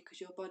dip because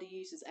your body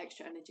uses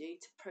extra energy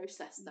to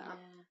process that.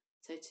 Yeah.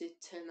 So to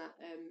turn that,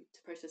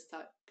 to process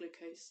that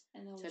glucose,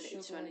 turn it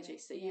into energy.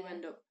 So you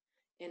end up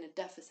in a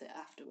deficit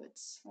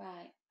afterwards.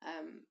 Right.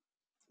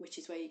 Which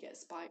is where you get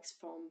spikes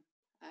from.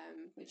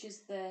 Which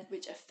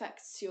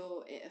affects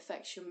your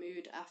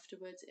mood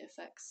afterwards. It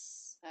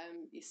affects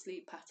your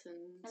sleep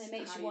patterns, and it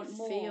makes how you want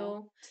more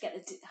feel. to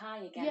get the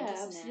high again. Yeah,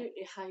 doesn't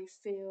absolutely. How you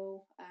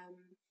feel,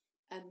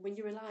 and when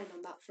you're relying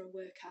on that for a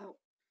workout,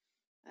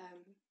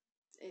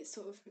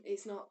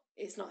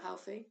 it's not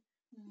healthy.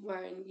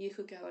 Wherein you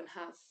could go and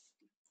have,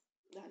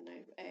 I don't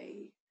know,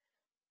 a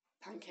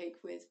pancake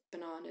with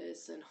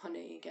bananas and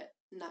honey and get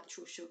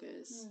natural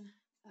sugars,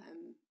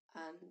 and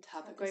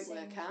have a great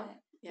workout.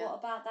 Yeah. What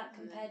about that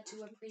compared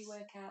to a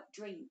pre-workout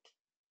drink?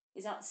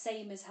 Is that the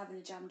same as having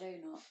a jam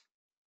donut?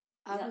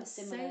 Is that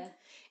similar?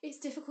 It's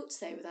difficult to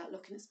say without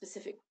looking at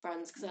specific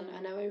brands, because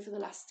I know over the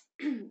last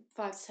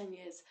 5 to 10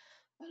 years,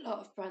 a lot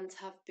of brands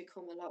have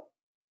become a lot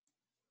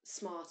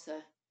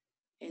smarter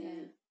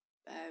in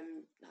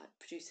like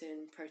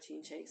producing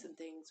protein shakes and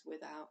things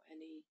without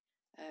any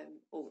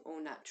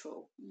all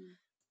natural.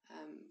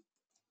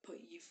 But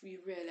you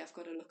really have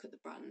got to look at the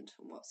brand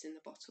and what's in the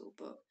bottle.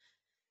 But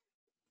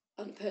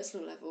on a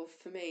personal level,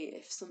 for me,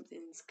 if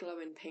something's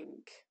glowing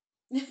pink,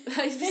 or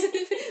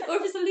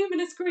if it's a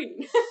luminous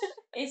green,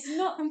 it's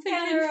not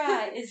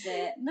right, is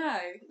it? No.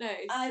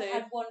 I've so,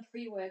 had one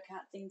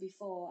pre-workout thing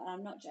before,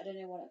 and I don't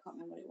know what, I can't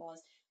remember what it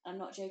was. I'm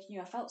not joking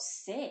you. I felt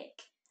sick.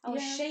 I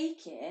was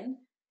shaking.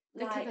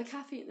 The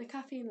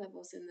caffeine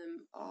levels in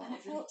them are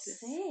ridiculous. I felt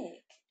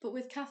sick. But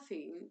with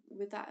caffeine,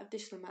 with that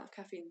additional amount of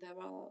caffeine, there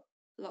are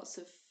lots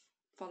of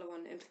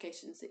follow-on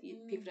implications that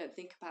people don't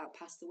think about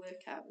past the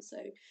workout. So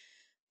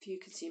if you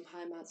consume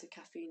high amounts of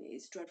caffeine,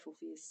 it's dreadful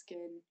for your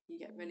skin. You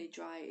get really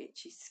dry,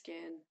 itchy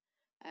skin.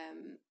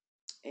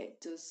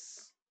 It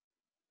does.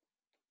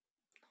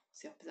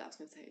 What's the opposite I was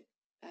going to say?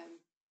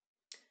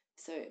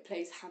 So it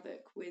plays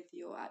havoc with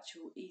your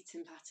actual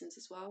eating patterns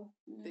as well,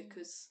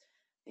 because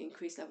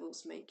increased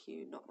levels make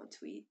you not want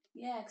to eat.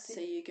 Yeah,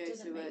 so you go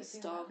through a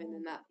starving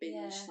and that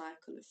binge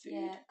cycle of food.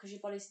 Yeah, because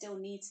your body still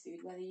needs food,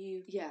 whether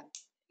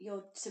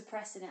you're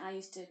suppressing it. I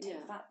used to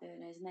take fat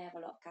burners, and they have a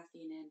lot of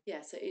caffeine in.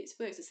 Yeah, so it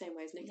works the same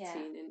way as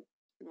nicotine,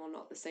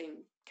 not the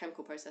same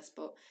chemical process,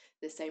 but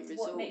the same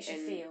result. What makes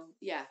you feel?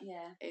 Yeah.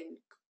 In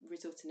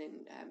resulting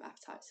in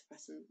appetite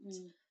suppressants.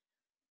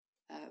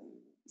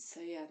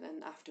 So yeah,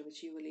 then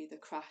afterwards you will either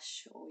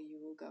crash or you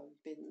will go and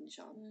binge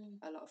on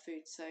a lot of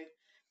food. So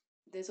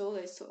there's all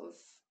those sort of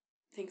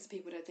things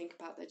people don't think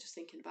about. They're just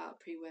thinking about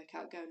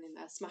pre-workout, going in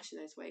there, smashing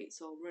those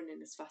weights or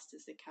running as fast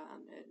as they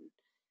can.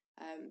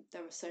 And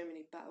there are so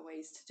many better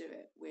ways to do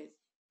it with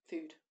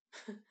food.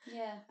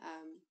 Yeah.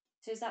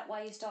 So is that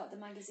why you started the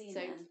magazine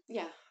then?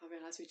 Yeah, I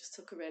realised we just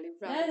took a really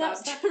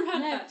roundabout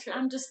trip.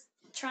 I'm just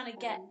trying to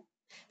get...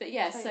 but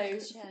yeah,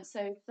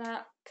 so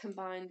that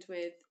combined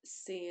with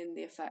seeing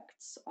the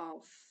effects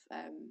of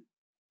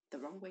the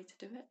wrong way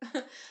to do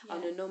it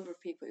on a number of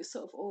people, it was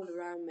sort of all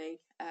around me,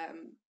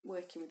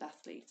 working with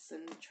athletes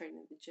and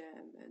training at the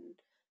gym and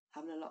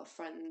having a lot of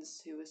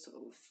friends who were sort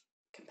of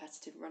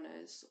competitive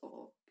runners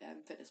or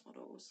fitness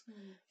models.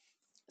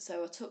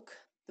 So I took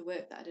the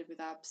work that I did with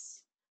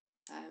Abs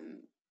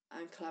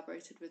and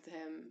collaborated with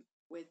him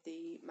with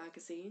the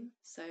magazine.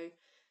 So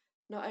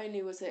not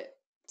only was it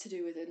to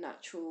do with a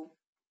natural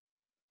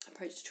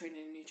approach to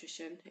training and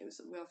nutrition, it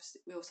was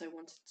we also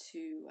wanted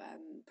to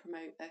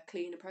promote a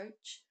clean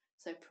approach,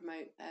 so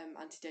promote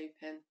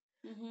anti-doping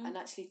and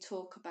actually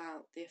talk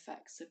about the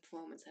effects of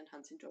performance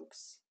enhancing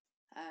drugs.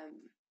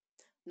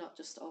 Not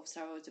just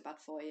steroids are bad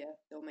for you,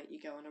 they'll make you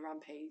go on a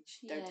rampage,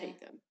 don't take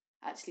them.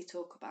 Actually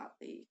talk about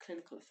the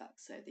clinical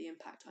effects, so the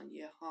impact on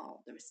your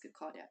heart, the risk of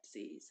cardiac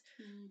disease,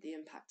 the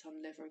impact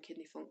on liver and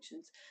kidney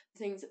functions,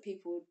 things that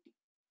people,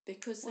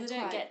 because they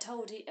don't get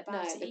told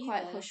about it they're either.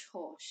 quite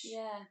hush-hush.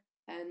 Yeah.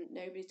 And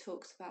nobody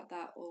talks about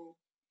that, or,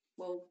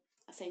 well,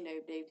 I say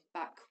nobody,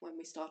 back when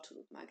we started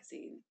the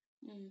magazine,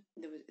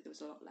 there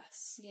was a lot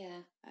less.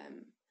 Yeah.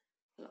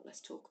 A lot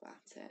less talk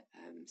about it.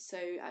 So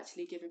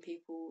actually giving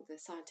people the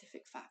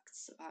scientific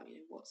facts about,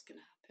 what's going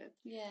to happen.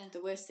 Yeah.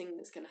 The worst thing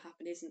that's going to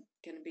happen isn't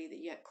going to be that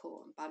you get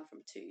caught and banned from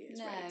a 2 years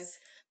race.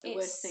 The it's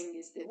worst thing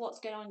is what's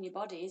going on in your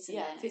body, isn't it?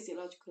 Yeah,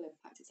 physiological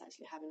impact it's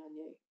actually having on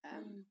you.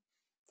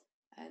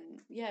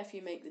 And yeah, if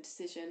you make the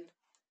decision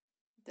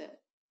that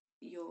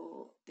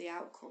the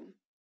outcome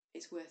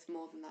is worth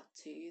more than that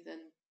to you, then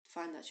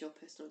fine, that's your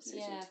personal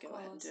decision to go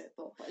ahead and do it.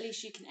 But at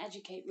least you can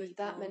educate with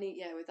people.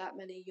 With that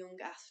many young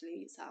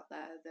athletes out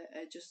there that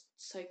are just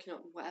soaking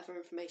up whatever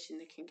information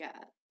they can get.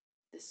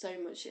 There's so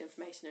much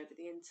information over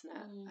the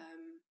internet.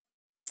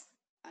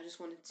 I just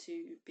wanted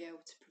to be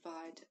able to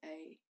provide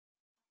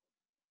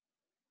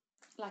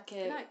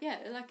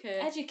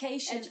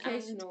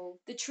educational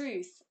and the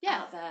truth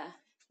out there.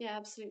 Yeah,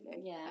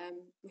 absolutely. Yeah.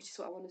 Which is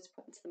what I wanted to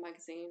put into the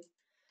magazine.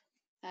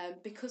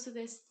 Because of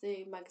this,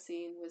 the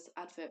magazine was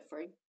advert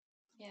free.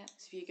 Yeah.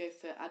 So if you go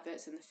for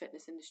adverts in the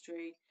fitness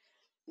industry,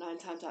 9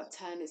 times out of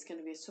 10 it's going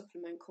to be a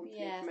supplement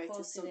company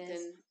promoting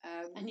something.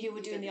 And you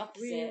were doing the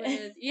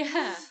opposite.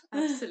 Yeah,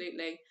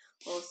 absolutely.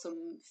 Or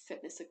some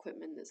fitness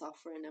equipment that's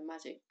offering a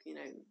magic,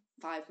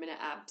 5-minute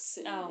abs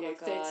in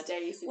 30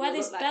 days. Wear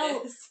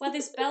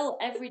this belt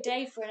every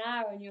day for an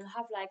hour and you'll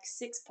have like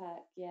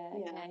 6-pack. Yeah.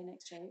 Okay,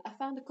 next joke. I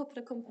found a couple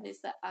of companies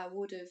that I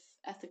would have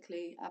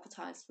ethically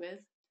advertised with,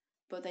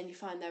 but then you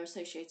find they're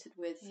associated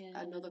with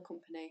another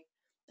company,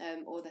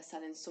 or they're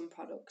selling some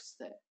products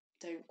that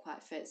don't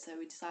quite fit. So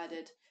we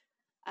decided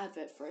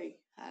advert free.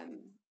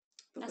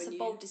 That's a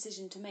bold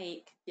decision to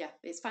make. Yeah,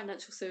 it's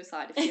financial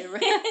suicide if you're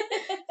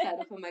head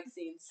up a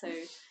magazine. So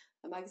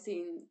a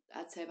magazine,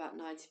 I'd say about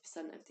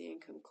 90% of the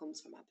income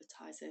comes from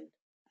advertising,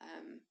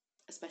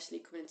 especially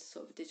coming into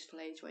sort of a digital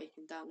age where you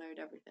can download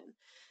everything.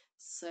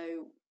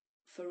 So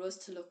for us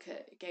to look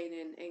at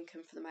gaining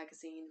income for the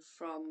magazine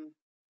from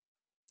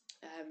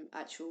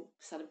actual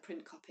selling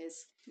print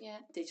copies,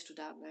 digital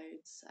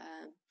downloads,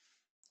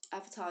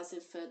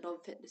 advertising for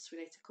non-fitness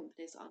related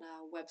companies on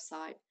our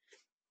website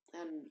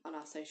and on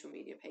our social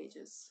media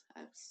pages.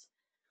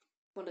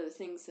 One of the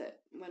things that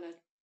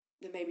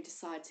that made me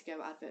decide to go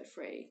advert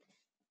free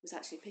was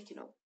actually picking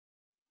up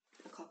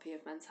a copy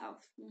of Men's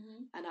Health,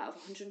 and out of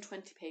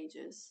 120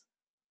 pages,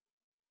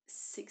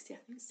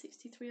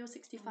 63 or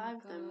 65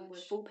 of them were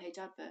full page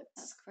adverts.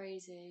 That's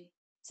crazy.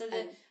 So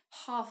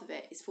half of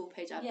it is full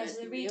page adverts.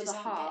 So the readers other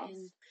half,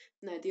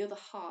 the other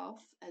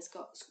half has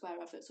got square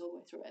adverts all the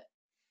way through it.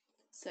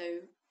 So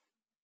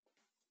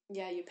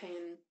you're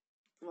paying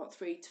 £3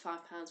 to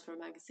 £5 for a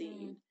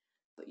magazine,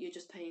 but you're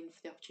just paying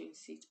for the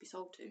opportunity to be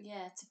sold to.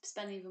 Yeah, to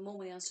spend even more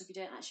money on stuff you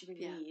don't actually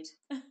really need.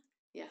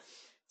 Yeah.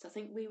 So I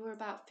think we were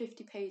about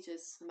 50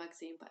 pages of the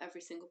magazine, but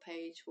every single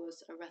page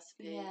was a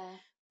recipe,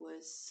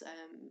 was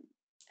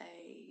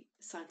a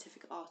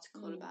scientific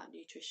article about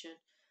nutrition.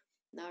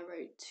 Now I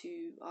wrote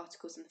 2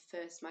 articles in the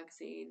first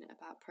magazine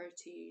about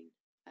protein,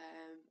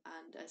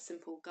 and a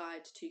simple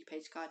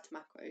 2-page guide to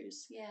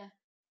macros. Yeah.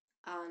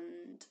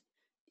 And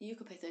you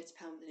could pay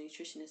 £30 with a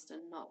nutritionist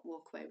and not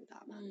walk away with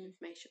that amount of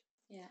information.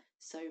 Yeah.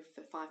 So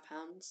for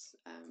 £5,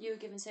 you were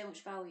given so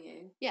much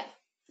value. Yeah,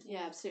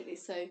 absolutely.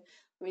 So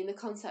I mean, the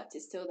concept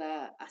is still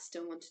there. I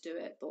still want to do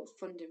it, but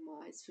funding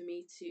wise,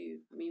 we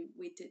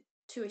did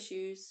 2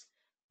 issues.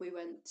 We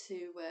went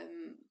to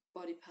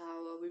Body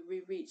Power.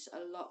 We reached a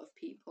lot of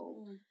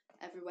people.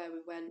 Everywhere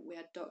we went, we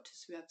had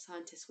doctors, we had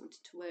scientists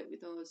wanted to work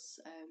with us.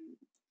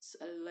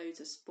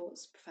 Loads of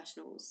sports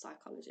professionals,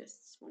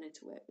 psychologists wanted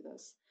to work with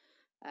us.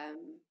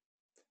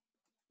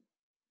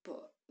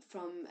 But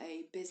from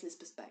a business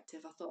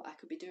perspective, I thought I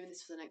could be doing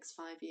this for the next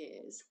 5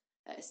 years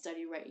at a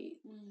steady rate.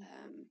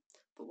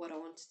 But what I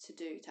wanted to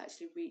do to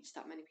actually reach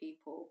that many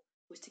people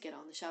was to get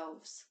on the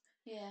shelves.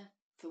 Yeah.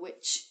 For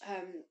which,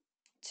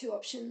 2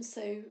 options.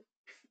 So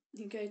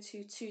you can go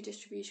to 2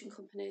 distribution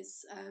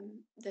companies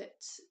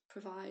that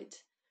provide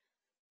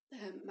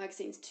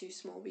magazines to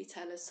small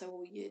retailers, so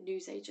all your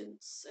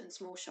newsagents and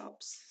small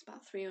shops,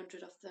 about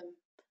 300 of them.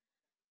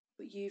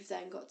 But you've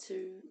then got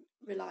to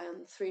rely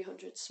on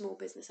 300 small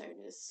business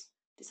owners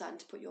deciding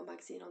to put your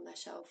magazine on their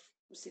shelf.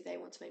 Obviously, they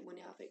want to make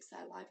money out of it, it's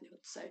their livelihood.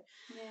 So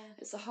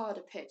it's a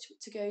harder pitch. But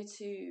to go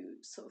to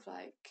sort of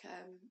like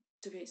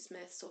WH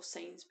Smith's or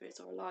Sainsbury's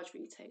or a large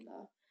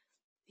retailer,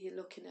 you're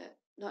looking at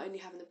not only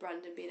having the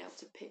brand and being able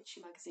to pitch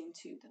your magazine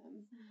to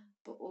them,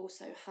 but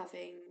also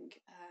having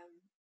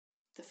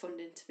the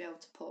funding to be able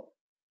to put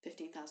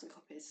 15,000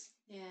 copies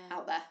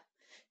out there.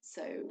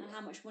 So, and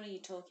how much money are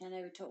you talking? I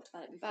know we talked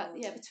about it before.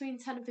 But between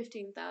 10 and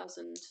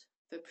 15,000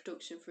 for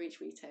production for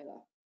each retailer.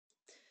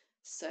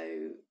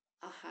 So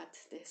I had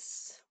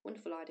this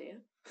wonderful idea.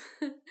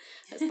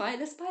 let's buy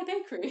a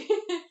bakery.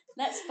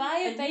 Let's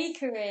buy a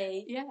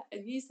bakery.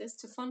 And use this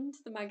to fund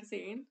the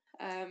magazine,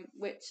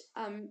 which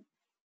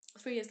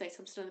 3 years later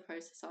I'm still in the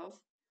process of.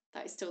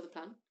 That is still the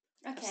plan.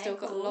 Okay, I've still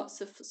got lots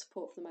of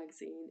support for the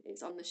magazine.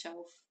 It's on the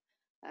shelf.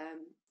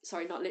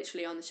 Sorry, not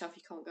literally on the shelf.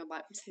 You can't go and buy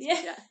it from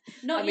Sainsbury's yet.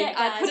 Not yet,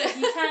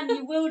 guys.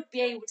 You will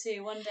be able to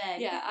one day.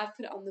 Yeah, I've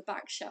put it on the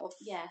back shelf.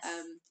 Yes.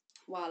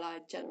 While I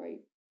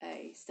generate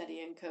a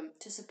steady income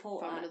to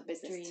support from another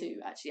business dream.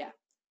 to actually,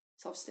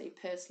 So obviously,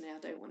 personally, I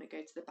don't want to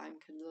go to the bank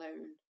and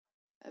loan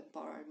and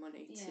borrow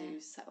money to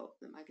set up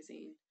the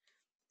magazine.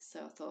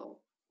 So I thought,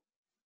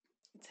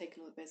 take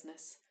another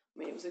business. I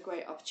mean, it was a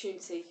great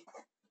opportunity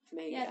for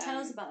me. Yeah, tell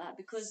us about that,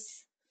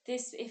 because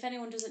this, if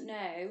anyone doesn't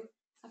know,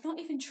 I've not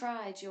even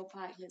tried your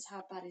pikelets.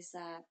 How bad is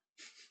that?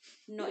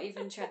 Not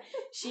even tried.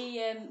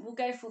 She will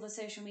go for all the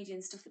social media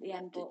and stuff at the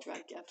end, but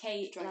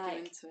Kate, like,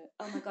 into it.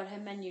 Oh my god, her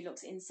menu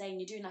looks insane.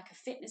 You're doing like a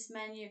fitness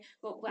menu,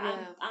 but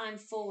Yeah. I'm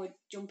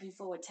jumping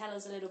forward. Tell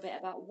us a little bit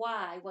about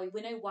why. Well,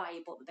 we know why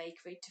you bought the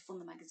bakery to fund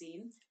the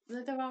magazine.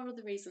 There are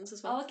other reasons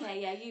as well. Oh,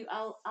 okay, yeah.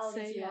 I'll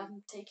leave you.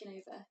 I'm taking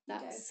over.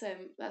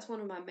 That's one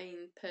of my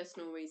main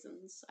personal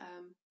reasons.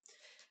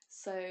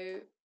 So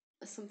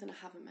something I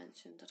haven't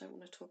mentioned. I don't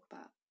want to talk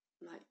about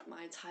like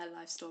my entire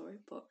life story,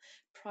 but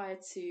prior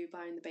to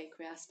buying the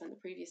bakery, I spent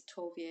the previous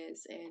 12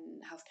 years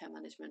in healthcare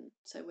management,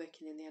 so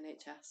working in the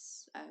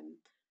NHS,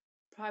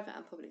 private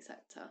and public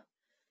sector.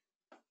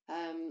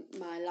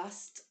 My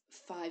last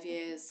 5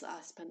 years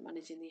I spent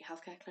managing the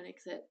healthcare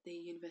clinics at the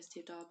University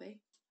of Derby.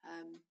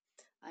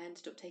 I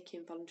ended up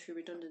taking voluntary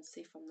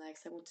redundancy from there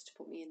because they wanted to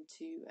put me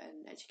into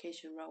an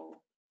education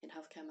role in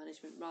healthcare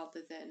management rather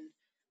than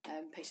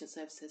patient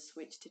services,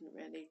 which didn't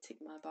really tick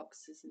my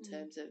boxes in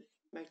terms of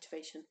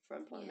motivation for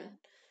employment.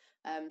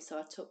 So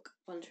I took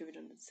voluntary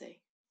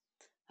redundancy.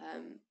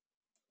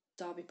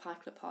 Derby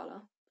Pikelet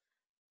Parlour,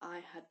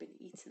 I had been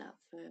eating at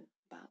for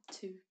about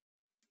 2-3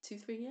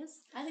 years.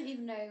 I didn't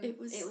even know it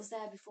was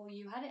there before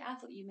you had it. I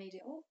thought you made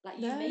it up. Like,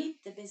 you made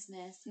the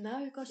business.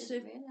 No, gosh,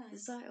 didn't realise.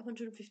 It's like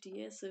 150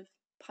 years of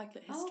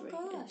Pikelet history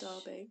in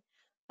Derby.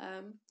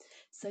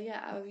 So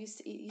yeah, it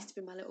used to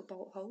be my little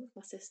bolt hole with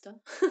my sister.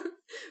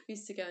 We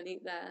used to go and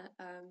eat there.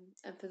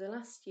 And for the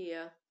last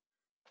year,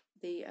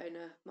 the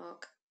owner,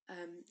 Mark,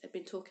 had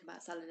been talking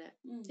about selling it.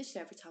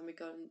 Literally every time we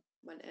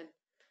went in.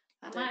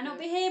 I might not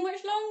be here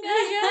much longer.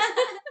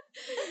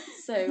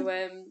 So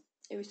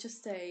it was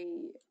just a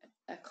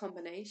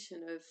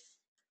combination of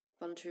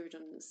voluntary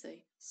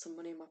redundancy, some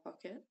money in my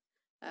pocket,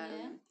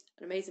 an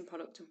amazing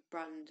product and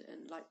brand,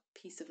 and like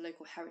piece of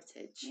local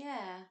heritage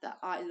that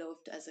I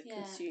loved as a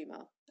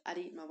consumer. I'd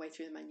eaten my way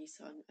through the menu,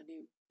 so I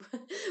knew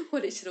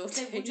what it should all taste.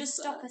 So we'll just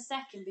stop a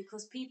second,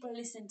 because people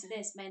listening to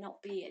this may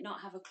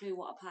not have a clue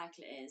what a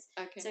pikelet is.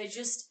 Okay. So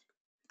just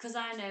because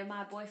I know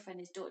my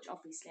boyfriend is Dutch,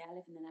 obviously I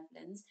live in the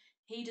Netherlands.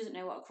 He doesn't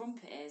know what a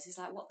crumpet is. He's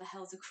like, what the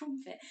hell's a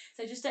crumpet?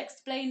 So just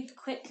explain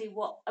quickly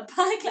what a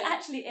pikelet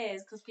actually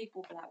is, because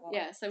people will be like, what?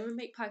 Yeah, so we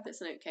make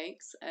pikelets and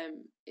oatcakes.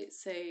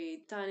 It's a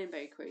dining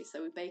bakery,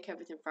 so we bake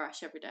everything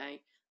fresh every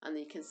day, and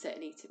then you can sit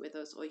and eat it with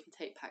us, or you can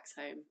take packs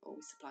home, or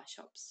we supply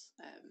shops,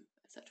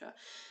 etc.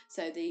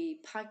 So the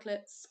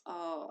pikelets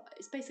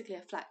it's basically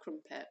a flat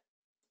crumpet.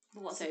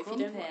 What's a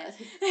crumpet?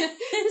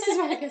 This is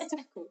where it gets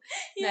difficult.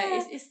 Yeah.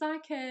 No, it's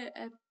like a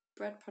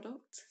bread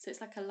product, so it's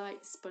like a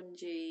light,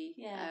 spongy.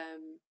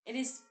 It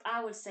is.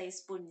 I would say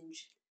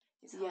sponge.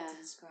 It's hard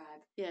to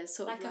describe. Yeah,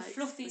 sort like of like a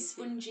fluffy,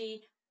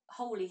 spongy,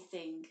 holy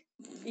thing.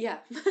 Yeah.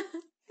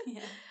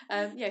 Yeah.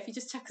 If you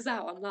just check us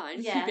out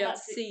online, you'll be able to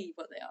see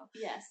what they are.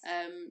 Yes.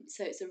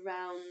 So it's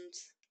around.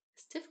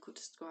 It's difficult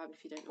to describe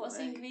if you don't know. What's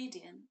the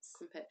ingredients?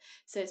 Crumpet.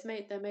 So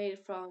they're made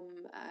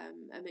from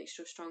a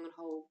mixture of strong and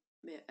whole,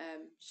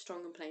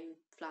 strong and plain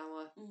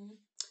flour,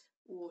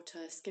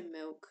 water, skim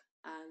milk,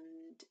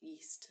 and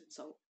yeast and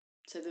salt.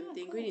 So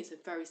the ingredients are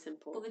very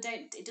simple. But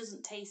it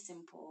doesn't taste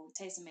simple. It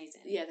tastes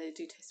amazing. Yeah, they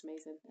do taste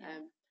amazing. Yeah.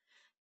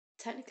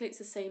 Technically, it's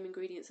the same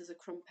ingredients as a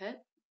crumpet,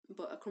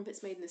 but a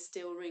crumpet's made in a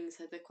steel ring,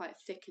 so they're quite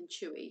thick and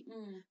chewy,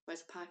 Mm.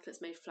 whereas a pie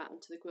cutlet's made flat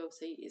onto the grill,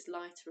 so it's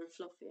lighter and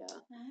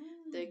fluffier.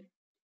 Oh. They're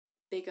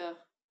bigger,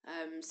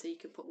 so you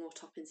can put more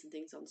toppings and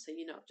things on, so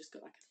you're not just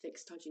got like a thick,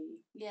 stodgy.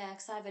 Yeah,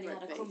 because I've only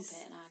had a bread crumpet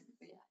base. and I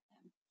really like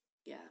them.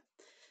 Yeah.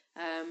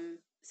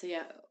 So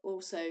yeah,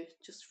 also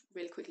just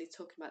really quickly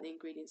talking about the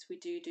ingredients, we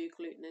do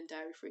gluten and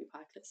dairy free pie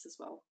cutlets as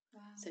well.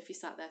 Wow. So if you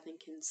sat there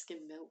thinking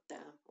skim milk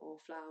down or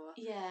flour,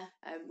 Yeah.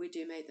 we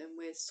do make them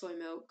with soy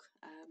milk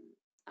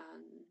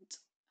and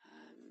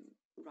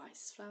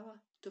rice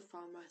flour, Duff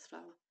Farm rice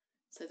flour.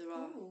 So there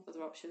are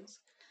other options.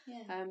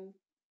 Yeah.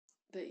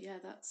 But yeah,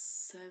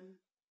 that's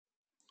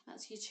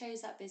you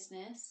chose that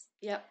business.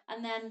 Yep.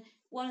 And then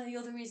one of the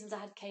other reasons I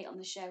had Kate on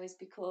the show is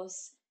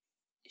because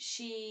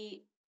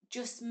she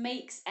just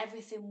makes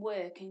everything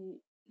work, and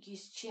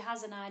she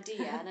has an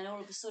idea and then all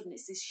of a sudden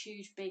it's this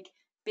huge big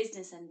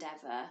business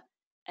endeavour.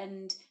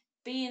 And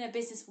being a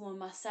businesswoman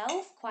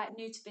myself, quite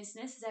new to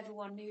business, as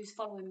everyone who's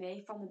following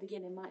me from the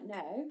beginning might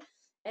know,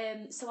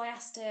 so I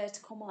asked her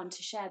to come on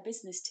to share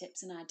business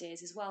tips and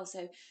ideas as well.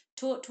 So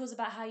talk to us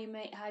about how you've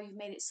made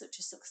it such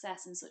a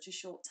success in such a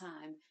short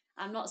time.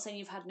 I'm not saying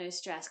you've had no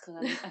stress, because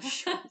I'm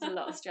sure there's a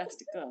lot of stress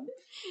to come.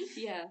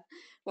 Yeah,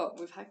 well,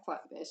 we've had quite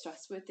a bit of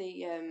stress with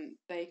the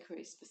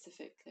bakery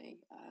specifically.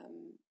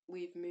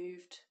 We've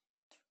moved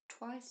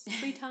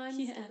 3 times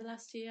in the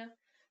last year.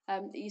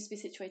 It used to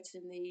be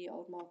situated in the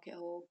old market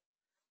hall.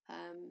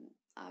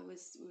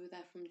 We were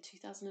there from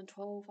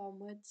 2012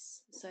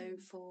 onwards, so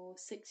for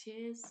 6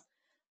 years.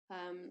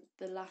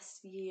 The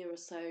last year or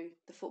so,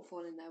 the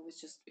footfall in there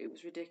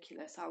was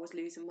ridiculous. I was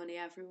losing money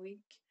every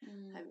week.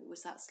 It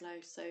was that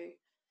slow. So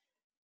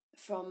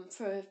for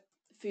a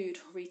food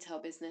retail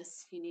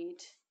business, you need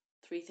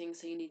 3 things.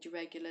 So you need your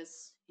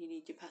regulars, you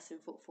need your passing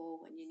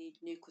footfall, and you need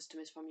new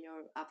customers from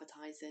your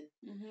advertising.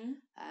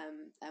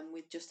 And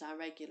with just our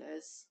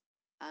regulars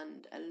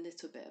and a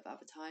little bit of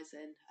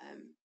advertising,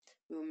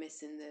 we were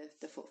missing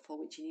the footfall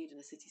which you need in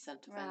a city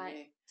centre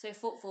venue. So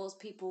footfall's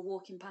people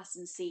walking past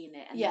and seeing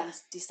it, and then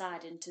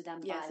deciding to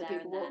then buy there. So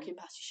people walking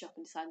past your shop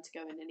and deciding to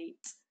go in and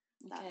eat.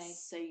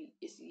 So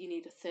you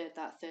need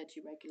that third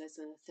to your regulars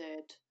and a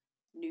third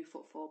new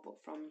footfall,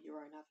 but from your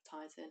own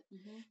advertising.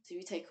 So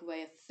you take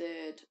away a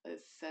third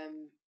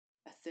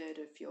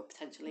of your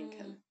potential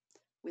income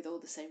with all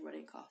the same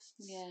running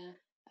costs.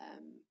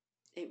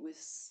 It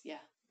was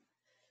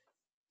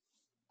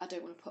I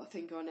don't want to put a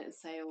finger on it and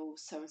say, oh,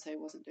 so and so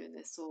wasn't doing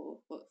this,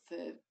 but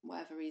for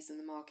whatever reason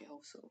the market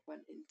hall sort of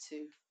went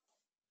into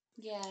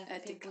a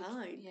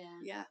decline.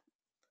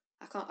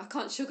 I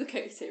can't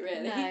sugarcoat it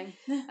really. No.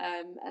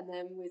 And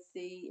then with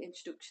the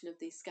introduction of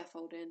the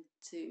scaffolding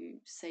to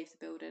save the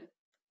building,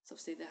 so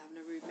obviously they're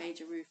having a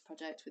major roof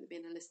project with it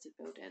being a listed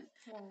building.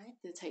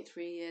 It'll take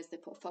 3 years. They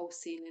put a false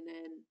ceiling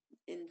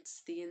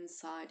into the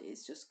inside.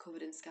 It's just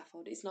covered in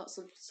scaffold. It's not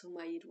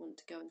somewhere you'd want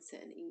to go and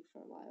sit and eat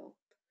for a while.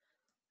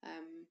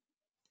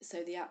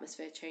 So the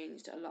atmosphere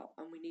changed a lot,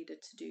 and we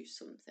needed to do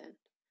something.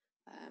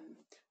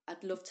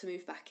 I'd love to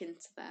move back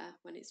into there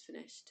when it's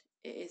finished.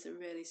 It is a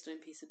really stunning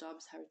piece of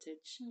Derby's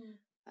heritage.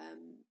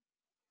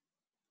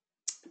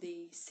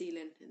 The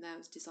ceiling in there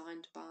was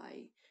designed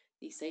by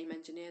the same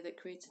engineer that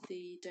created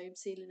the dome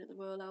ceiling at the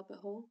Royal Albert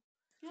Hall.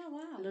 Oh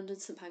wow! London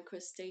St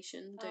Pancras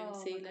Station dome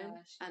ceiling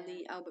and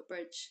the Albert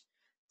Bridge.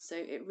 So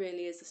it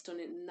really is a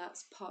stunning, and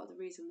that's part of the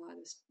reason why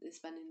they're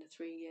spending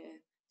a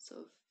 3-year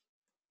sort of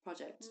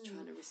project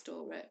trying to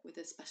restore it with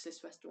a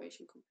specialist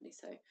restoration company.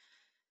 So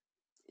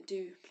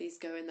do please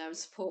go in there and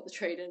support the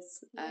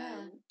traders,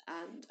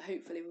 and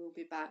hopefully we'll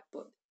be back.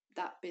 But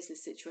that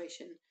business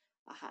situation,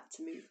 I had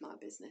to move my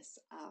business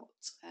out,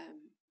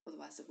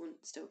 otherwise I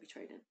wouldn't still be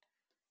trading.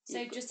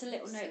 So just a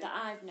little note that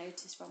I've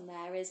noticed from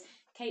there is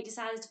Kate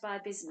decided to buy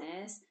a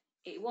business.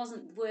 It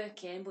wasn't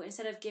working, but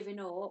instead of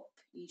giving up,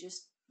 you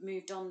just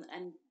moved on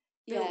and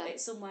built it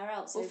somewhere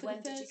else. So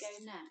when did you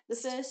go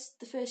next?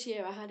 The first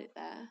year I had it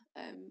there,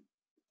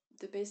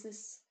 the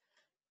business,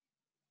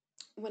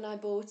 when I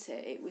bought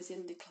it, it was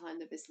in decline.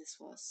 The business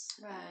was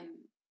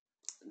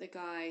the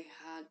guy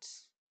had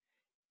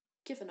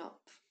given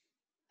up,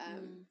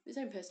 his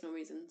own personal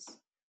reasons.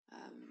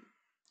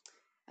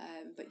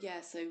 But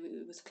so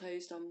it was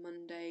closed on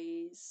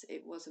Mondays.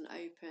 It wasn't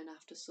open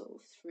after sort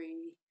of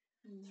 3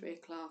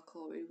 o'clock,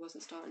 or it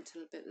wasn't starting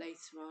until a bit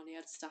later on. He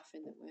had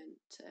staffing that weren't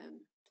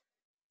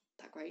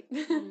that great.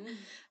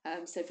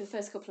 So for the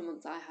first couple of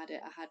months I had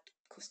it, I had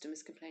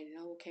customers complaining,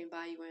 oh, came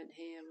by, you weren't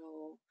here,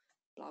 or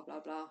blah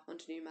blah blah.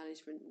 Under new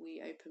management,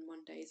 we open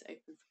Mondays,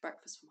 open for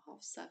breakfast from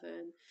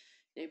 7:30.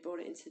 They brought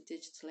it into the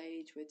digital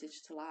age with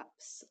digital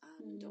apps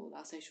and all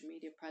our social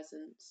media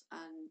presence,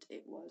 and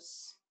it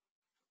was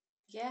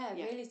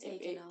really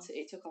taking off.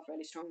 It took off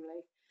really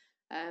strongly.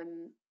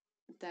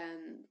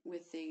 Then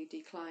with the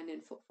decline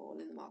in footfall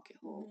in the market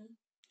hall,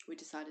 we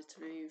decided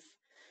to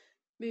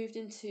moved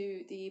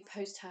into the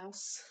post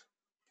house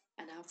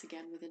and out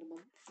again within a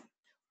month.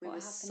 What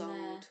happened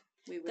sold.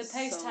 There? The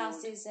post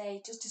house is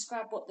just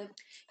describe what the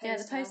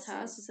post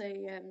house is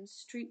a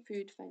street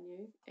food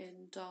venue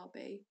in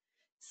Derby.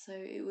 So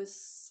it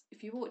was,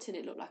 if you walked in,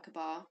 it looked like a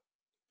bar.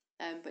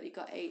 but you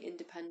got 8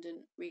 independent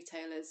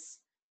retailers.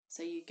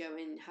 So you go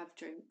in, have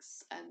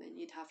drinks, and then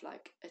you'd have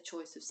like a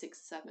choice of 6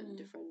 or 7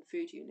 different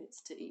food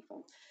units to eat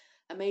from.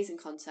 Amazing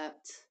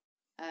concept.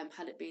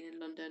 Had it been in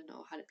London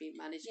or had it been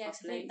managed Yeah,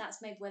 properly. I think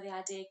that's maybe where the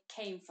idea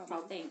came from.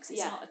 I think 'cause it's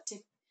yeah. not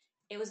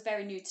it was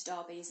very new to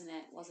Derby, isn't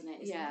it? Wasn't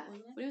it?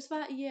 But it was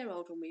about a year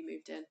old when we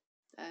moved in.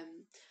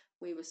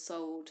 We were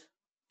sold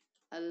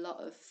a lot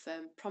of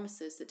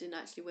promises that didn't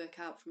actually work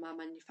out from our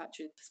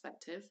manufacturing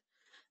perspective.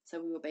 So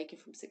we were baking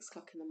from 6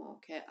 o'clock in the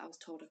market. I was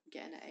told I could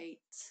get in at 8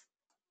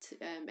 to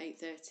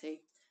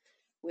 8:30,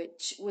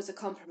 which was a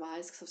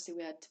compromise because obviously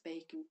we had to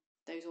bake and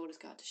those orders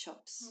go out to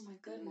shops. Oh my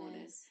in the morning.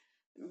 goodness.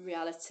 In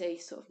reality,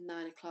 sort of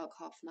 9 o'clock,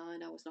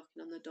 9:30, I was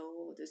knocking on the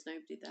door. There's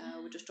nobody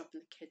there. We're just dropping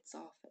the kids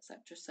off,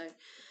 etc. So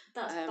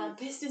that's bad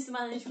business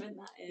management.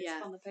 That is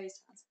from the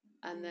post house.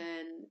 And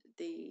then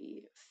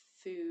the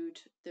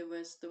food, there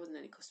wasn't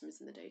any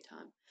customers in the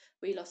daytime.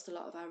 We lost a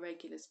lot of our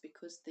regulars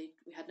because we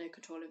had no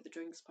control over the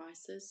drinks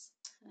prices,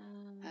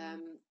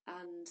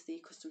 and the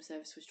customer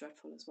service was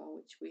dreadful as well.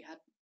 Which we had.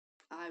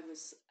 I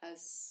was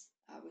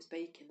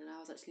baking, and I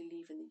was actually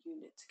leaving the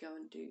unit to go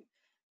and do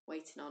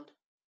waiting on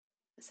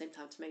at the same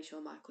time to make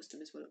sure my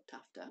customers were looked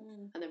after,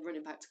 and then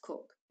running back to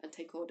cook and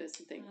take orders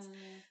and things.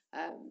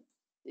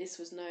 This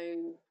was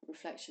no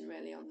reflection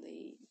really on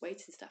the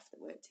waiting staff that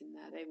worked in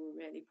there. They were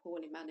really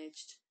poorly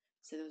managed,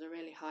 so there was a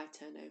really high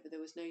turnover. There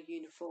was no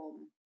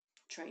uniform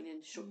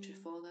training structure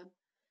for them,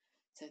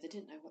 so they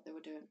didn't know what they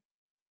were doing.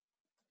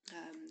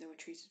 They were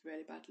treated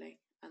really badly,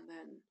 and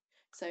then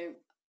so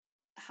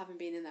having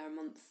been in there a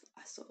month,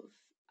 I sort of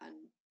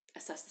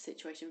assessed the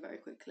situation very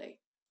quickly.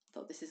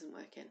 Thought this isn't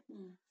working.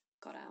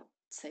 Got out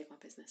to save my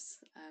business,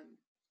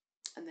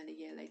 and then a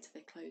year later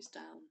they closed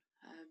down.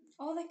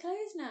 They're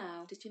closed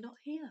now. Did you not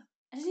hear?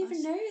 I didn't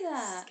even know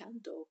that.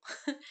 Scandal.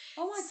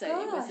 Oh my so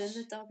gosh. It was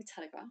in the Derby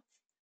Telegraph.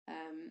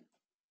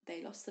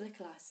 They lost the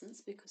liquor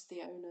licence because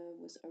the owner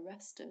was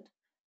arrested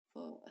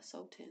for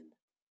assaulting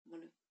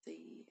one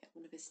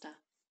of his staff.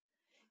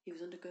 He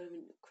was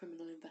undergoing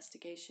criminal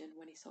investigation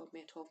when he sold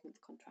me a 12-month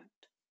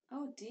contract.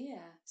 Oh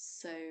dear.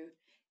 So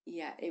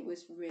yeah, it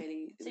was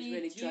really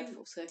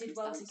dreadful circumstances. Did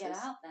well to get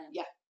out then?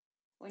 Yeah.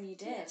 When you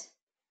did.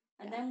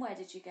 And then where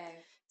did you go?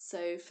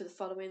 So for the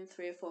following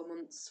 3 or 4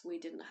 months, we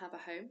didn't have a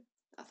home.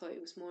 I thought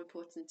it was more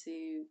important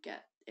to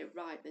get it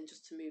right than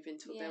just to move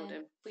into a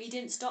building. But you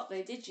didn't stop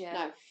though, did you?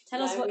 No.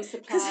 Tell us what we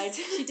supplied.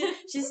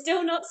 She's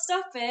still not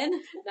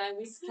stopping. No,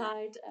 we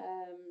supplied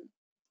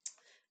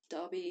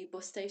Derby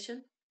bus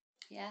station.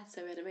 Yeah.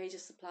 So we had a major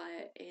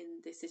supplier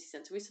in the city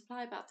centre. We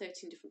supply about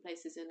 13 different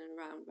places in and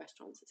around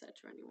restaurants,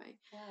 etc. Anyway.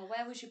 Wow.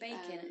 Where was your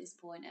baking at this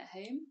point? At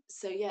home?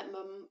 So yeah,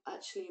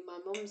 my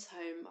mum's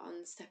home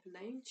on Steppen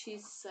Lane.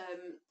 She's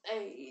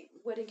a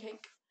wedding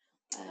cake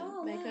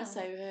maker. Wow.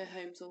 So her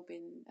home's all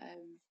been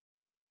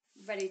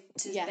ready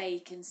to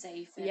bake and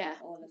safe and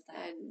all of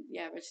that. And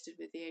registered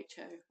with the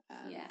HO.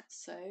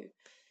 So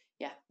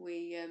yeah,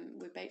 we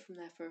baked from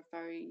there for a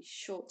very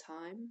short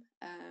time.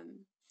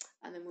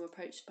 And then we were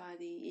approached by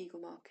the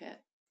Eagle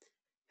Market.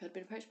 We had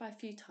been approached by a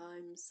few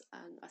times,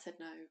 and I said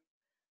no.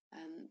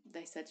 And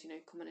they said,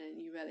 come on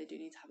in, you really do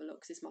need to have a look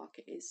because this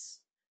market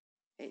it's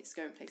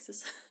going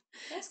places.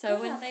 That's so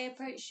cool how they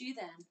approached you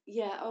then.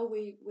 Yeah,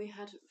 we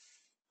had a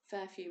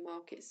fair few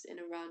markets in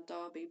around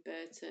Derby,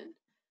 Burton.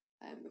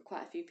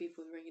 Quite a few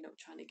people were ringing up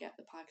trying to get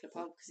the Pie Club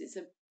on because it's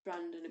a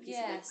brand and a piece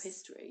of local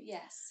history.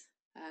 Yes.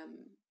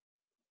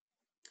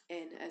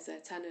 In as a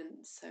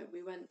tenant, so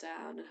we went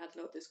down and had a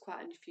look. There's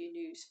quite a few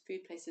new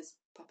food places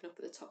popping up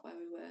at the top where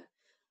we were.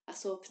 I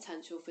saw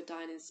potential for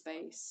dining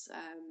space,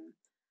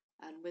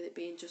 and with it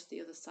being just the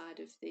other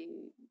side of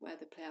where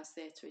the Playhouse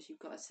Theatre is, you've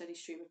got a steady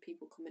stream of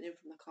people coming in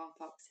from the car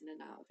parks in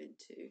and out of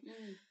into.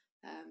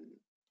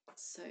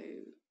 So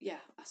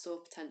yeah, I saw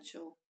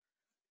potential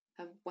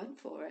and went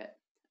for it.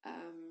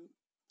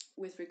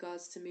 With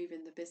regards to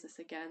moving the business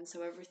again,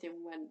 so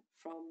everything went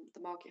from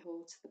the market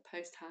hall to the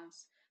post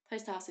house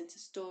into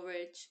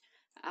storage,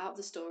 out of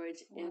the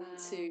storage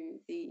into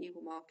the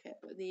Eagle Market.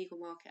 But the Eagle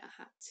Market, I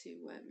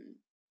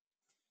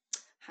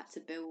had to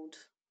build.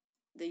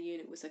 The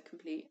unit was a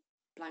complete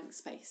blank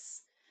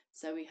space,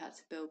 so we had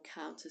to build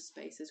counter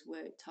spaces,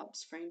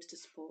 worktops, frames to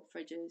support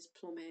fridges,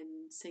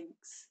 plumbing,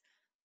 sinks,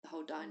 the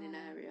whole dining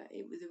area.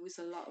 It was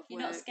a lot of work. You're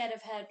not scared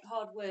of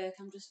hard work.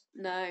 I'm just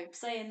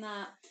saying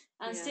that.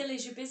 And still,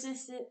 is your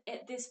business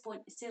at this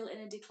point still in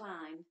a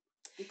decline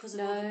because of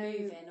all the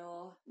moving,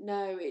 or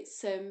no?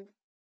 It's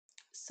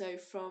so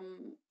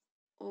from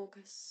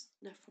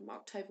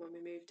October when we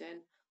moved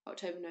in,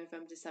 October,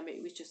 November, December,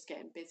 it was just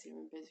getting busier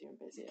and busier and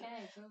busier.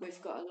 Okay,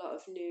 we've got a lot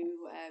of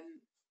new.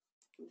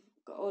 We've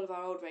got all of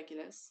our old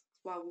regulars.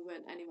 While we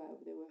weren't anywhere,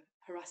 they were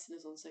harassing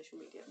us on social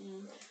media.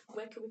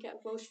 Where can we get a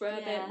Welsh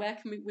rarebit? Where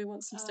can we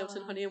want some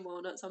Stilton honey and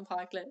walnuts on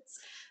pikelets?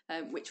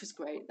 Which was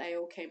great. They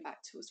all came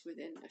back to us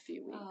within a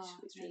few weeks,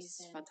 which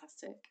was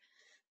fantastic.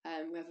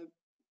 We have a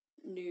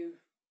new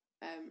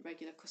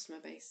regular customer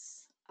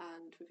base,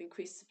 and we've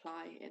increased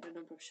supply in a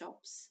number of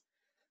shops.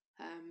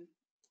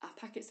 Our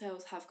packet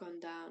sales have gone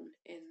down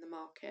in the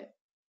market,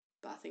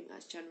 but I think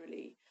that's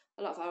generally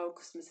a lot of our old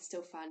customers are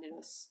still finding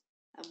us,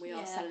 and we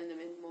are selling them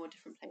in more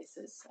different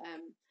places.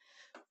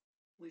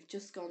 We've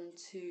just gone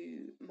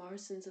to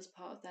Morrison's as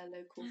part of their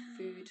local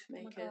food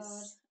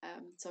makers.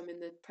 So I'm in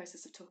the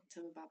process of talking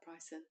to them about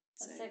pricing.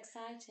 That's so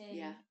exciting.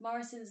 Yeah.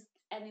 Morrison's,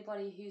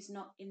 anybody who's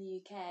not in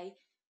the UK,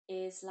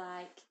 is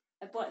like,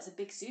 well, it's a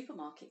big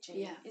supermarket chain.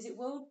 Yeah. Is it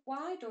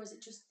worldwide or is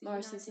it just the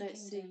Morrison's? United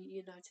Kingdom? It's the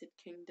United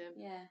Kingdom.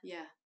 Yeah.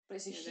 Yeah. But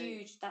it's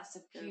that's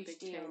a huge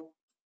deal. Chain.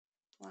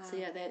 Wow. So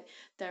yeah,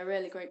 they're a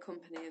really great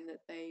company in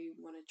that they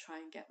want to try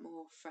and get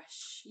more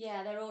fresh.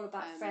 Yeah, they're all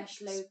about fresh,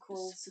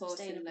 local,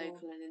 supporting sustainable,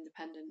 local and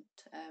independent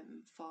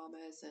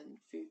farmers and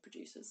food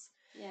producers.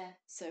 Yeah.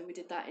 So we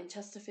did that in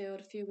Chesterfield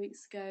a few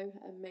weeks ago.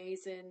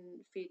 Amazing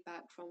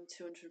feedback from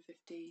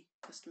 250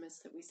 customers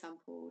that we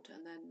sampled,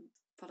 and then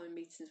following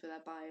meetings with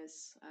our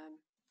buyers,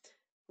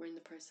 we're in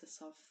the process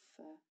of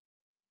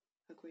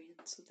agreeing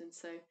something.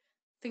 So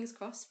fingers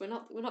crossed. We're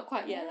not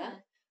quite yet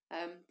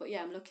there. But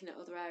yeah, I'm looking at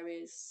other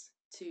areas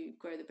to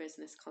grow the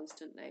business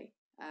constantly.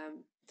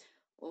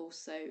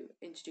 Also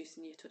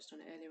introducing, you touched on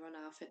it earlier, on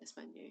our fitness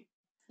menu.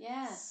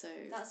 Yeah, so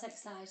that's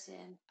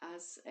exciting.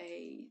 As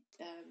a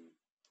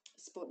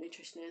sport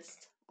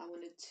nutritionist, I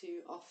wanted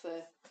to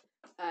offer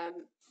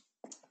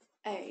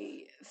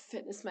a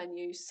fitness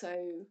menu,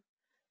 so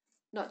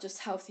not just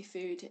healthy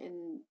food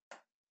in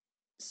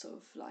sort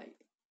of like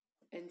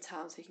in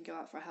town, so you can go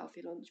out for a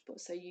healthy lunch,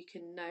 but so you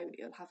can know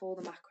it'll have all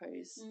the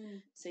macros,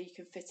 so you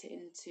can fit it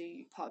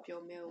into part of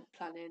your meal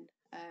planning.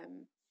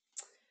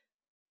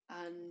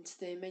 And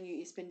the menu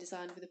has been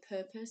designed with a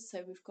purpose,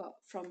 so we've got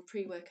from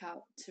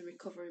pre-workout to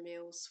recovery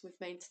meals with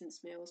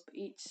maintenance meals, but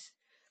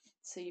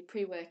your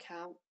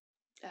pre-workout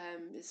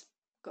is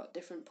got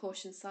different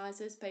portion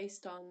sizes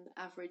based on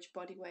average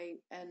body weight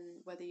and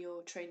whether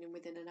you're training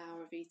within an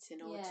hour of eating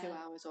or 2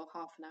 hours or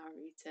half an hour of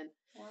eating.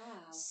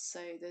 Wow. So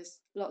there's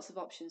lots of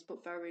options,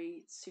 but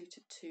very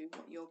suited to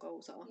what your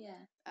goals are.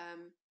 Yeah.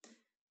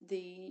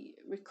 The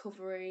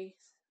recovery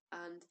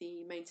and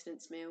the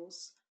maintenance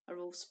meals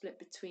are all split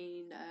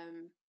between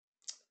I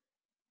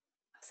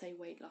say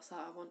weight loss,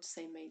 I want to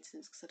say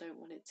maintenance because I don't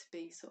want it to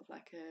be sort of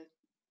like a,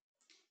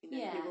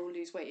 you will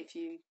lose weight if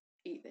you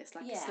eat this,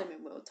 like a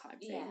Slimming World type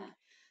thing.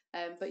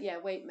 But yeah,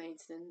 weight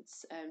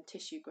maintenance,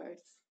 tissue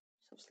growth,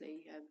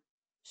 obviously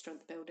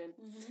strength building,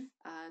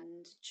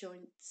 and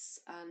joints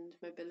and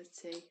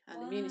mobility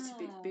and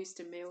immunity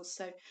boosting meals.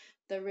 So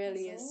there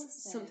really is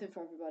something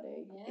for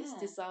everybody. It's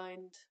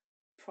designed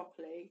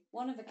properly.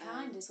 One of a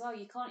kind as well.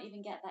 You can't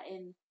even get that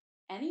in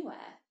anywhere.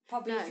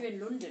 Probably if you're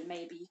in London,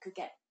 maybe you could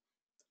get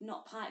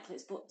not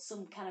pikelets, but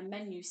some kind of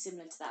menu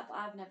similar to that. But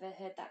I've never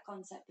heard that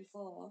concept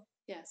before.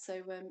 Yeah,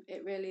 so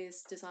it really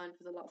is designed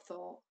with a lot of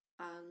thought,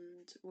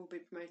 and will be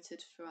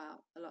promoted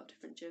throughout a lot of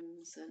different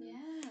gyms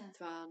and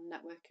through our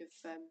network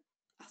of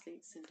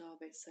athletes in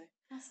Derby. So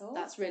that's awesome.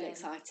 That's really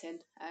exciting.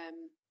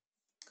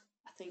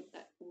 I think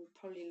that we'll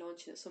probably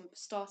launch it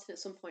starting at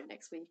some point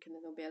next week, and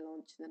then there'll be a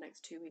launch in the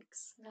next 2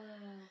 weeks. Wow.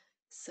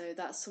 So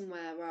that's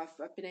somewhere where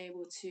I've been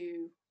able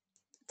to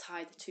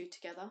tie the two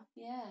together.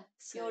 Yeah.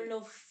 So your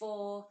love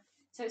for...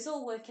 So it's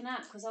all working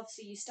out, because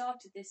obviously you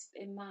started this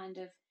in mind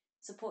of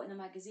supporting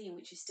the magazine,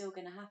 which is still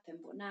going to happen,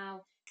 but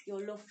now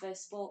your love for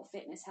sport,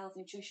 fitness, health,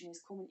 nutrition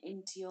is coming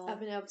into your bakery. I've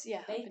been able to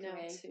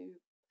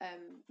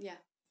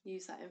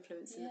use that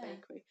influence in the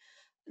bakery,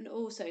 and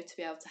also to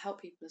be able to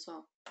help people as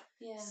well.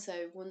 Yeah.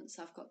 So once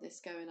I've got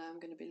this going, I'm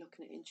going to be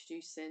looking at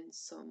introducing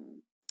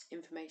some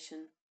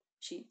information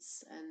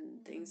sheets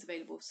and things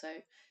available, so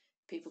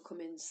people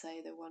come in,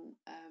 say they want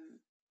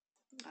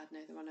I don't know,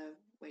 they're on a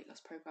weight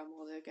loss program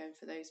or they're going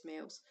for those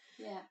meals.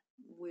 Yeah.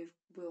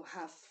 We'll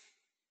have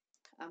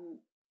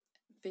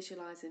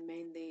visualizing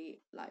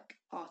mainly like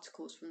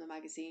articles from the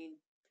magazine,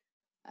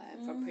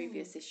 from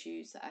previous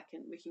issues that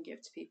we can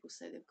give to people,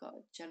 so they've got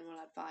general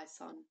advice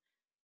on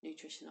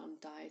nutrition, on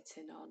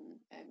dieting, on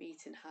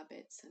eating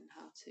habits, and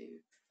how to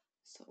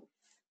sort of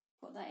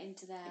put that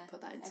into their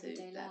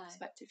everyday their life.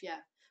 Perspective. Yeah,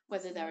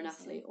 whether they're an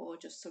athlete or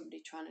just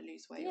somebody trying to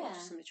lose weight, or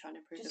just somebody trying to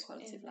improve their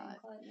quality of life.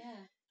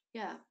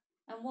 Yeah.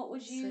 And what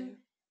would you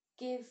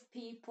give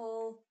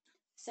people?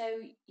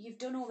 So you've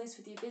done all this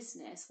with your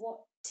business.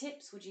 What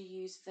tips would you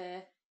use for?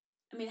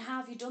 I mean, how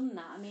have you done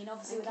that? I mean,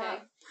 obviously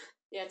without.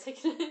 Yeah,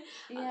 taking.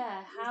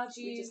 How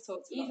do you? We just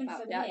talked a lot even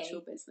about for the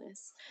actual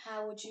business.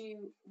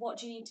 What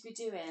do you need to be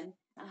doing,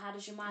 and how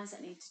does your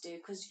mindset need to do?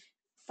 Because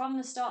from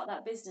the start of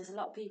that business, a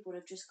lot of people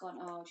have just gone,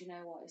 oh, do you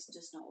know what? It's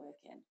just not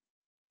working.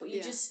 But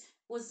you just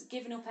was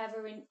giving up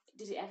ever in?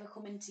 Did it ever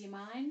come into your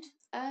mind?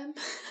 I'd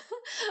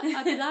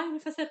be lying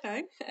if I said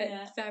no.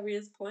 At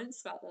various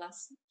points throughout the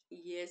last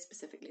year,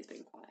 specifically, it's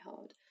been quite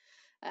hard.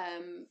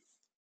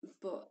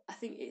 But I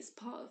think it's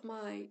part of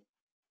my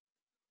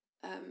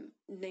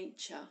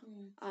nature.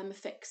 I'm a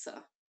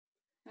fixer.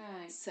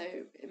 Right. So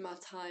in my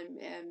time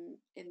in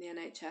the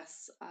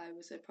NHS, I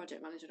was a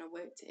project manager and I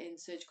worked in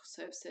surgical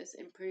services,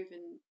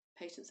 improving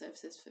patient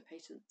services for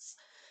patients.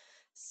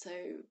 So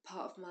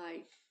part of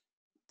my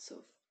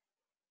sort of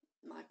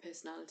my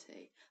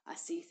personality, I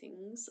see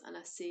things and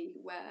I see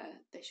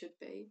where they should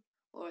be,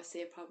 or I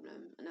see a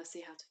problem and I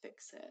see how to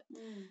fix it.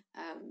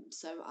 Mm.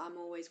 So I'm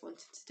always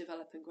wanting to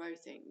develop and grow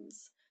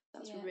things.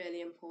 That's Yeah.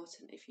 really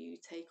important. If you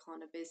take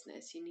on a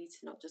business, you need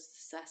to not just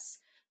assess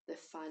the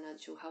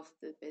financial health of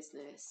the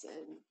business,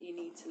 and you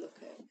need to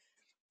look at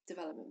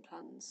development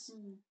plans,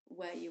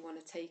 where you want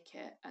to take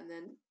it, and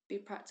then be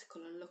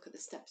practical and look at the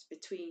steps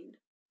between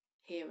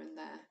here and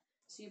there.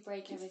 So you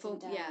break everything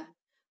down. Yeah,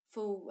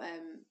 full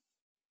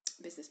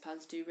business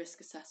plans, do risk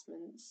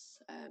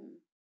assessments.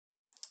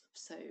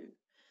 So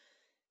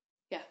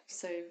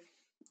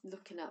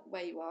looking at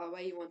where you are,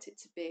 where you want it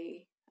to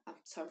be.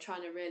 So I'm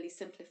trying to really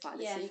simplify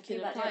this, so you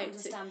can apply it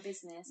to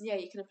business. Yeah,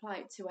 you can apply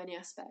it to any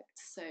aspect.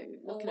 So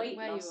looking or weight at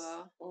where loss, you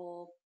are,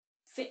 or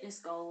fitness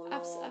goal,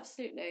 or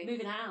absolutely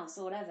moving a house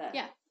or whatever.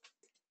 Yeah.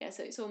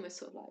 So it's almost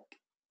sort of like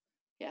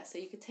so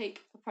you could take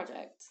a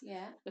project.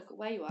 Yeah. Look at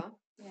where you are.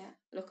 Yeah.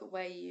 Look at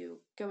where you're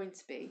going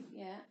to be.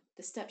 Yeah.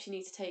 The steps you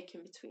need to take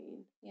in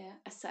between. Yeah.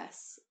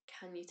 Assess,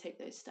 can you take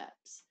those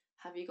steps?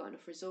 Have you got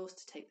enough resource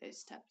to take those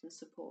steps and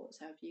support?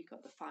 So have you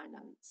got the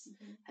finance?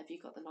 Mm-hmm. Have you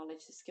got the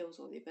knowledge, the skills,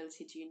 or the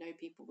ability? Do you know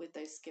people with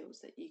those skills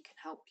that you can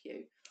help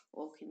you,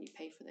 or can you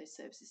pay for those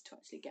services to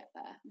actually get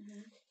there?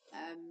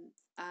 Mm-hmm.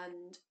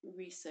 And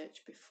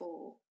research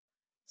before.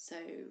 So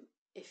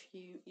if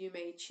you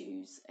may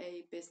choose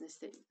a business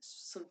that's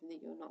something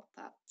that you're not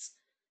that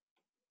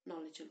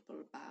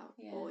knowledgeable about,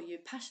 or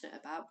you're passionate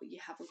about, but you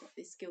haven't got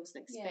the skills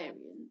and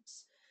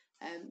experience,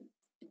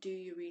 do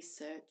your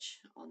research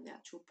on the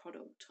actual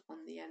product,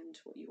 on the end,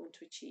 what you want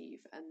to achieve,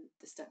 and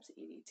the steps that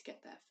you need to get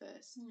there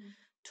first.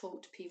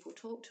 Talk to people,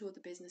 talk to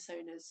other business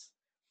owners.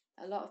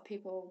 A lot of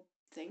people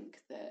think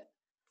that,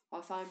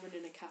 if I'm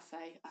running a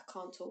cafe, I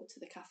can't talk to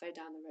the cafe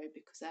down the road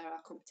because they're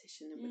our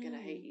competition and we're going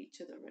to hate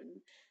each other,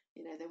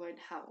 and they won't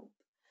help.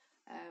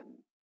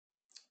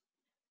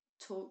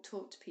 Talk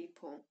to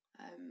people.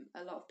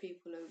 A lot of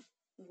people are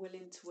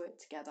willing to work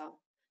together.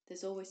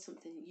 There's always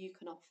something you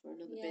can offer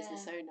another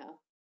business owner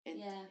in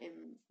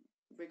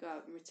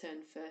return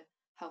for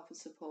help and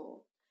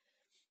support.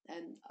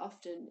 And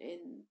often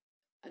in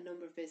a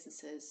number of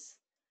businesses,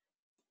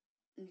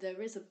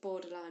 there is a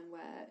borderline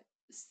where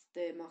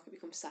the market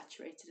becomes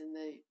saturated and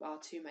there are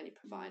too many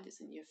providers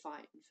and you're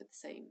fighting for the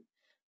same.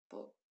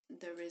 But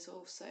there is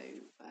also,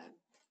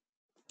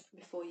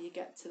 before you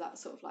get to that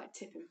sort of like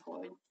tipping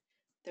point,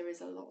 there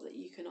is a lot that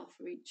you can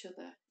offer each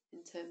other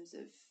in terms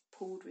of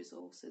pooled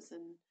resources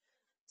and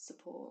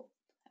support,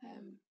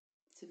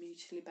 to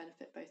mutually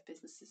benefit both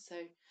businesses. So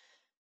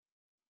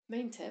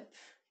main tip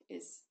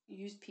is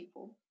use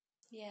people.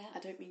 Yeah. I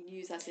don't mean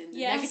use as in the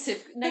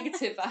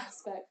negative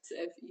aspect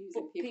of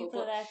using people.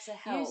 People are there to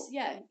help.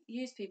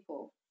 Use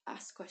people.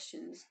 Ask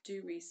questions.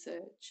 Do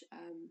research.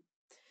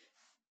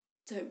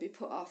 Don't be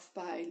put off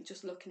by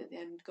just looking at the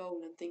end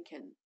goal and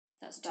thinking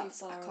that's too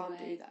far I can't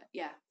away. do that.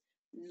 Yeah.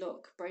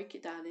 Look, break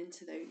it down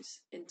into those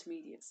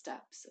intermediate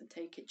steps and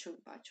take it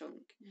chunk by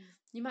chunk.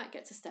 You might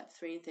get to step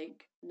 3 and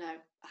think, no,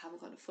 I haven't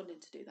got enough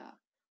funding to do that,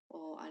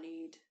 or I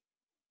need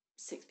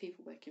 6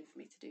 people working for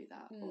me to do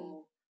that,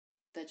 or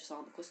there just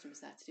aren't the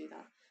customers there to do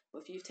that.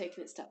 But if you've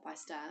taken it step by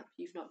step,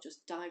 you've not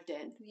just dived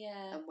in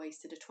and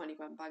wasted a 20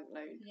 grand bank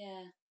loan.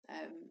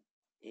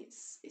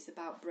 It's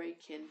about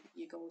breaking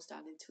your goals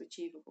down into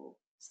achievable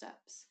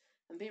steps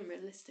and being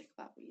realistic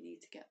about what you need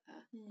to get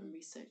there, and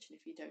researching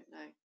if you don't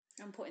know.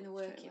 And putting the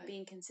work in,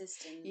 being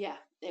consistent. Yeah,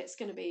 it's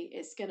gonna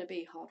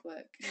be hard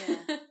work.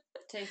 Yeah.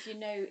 So if you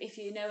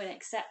know and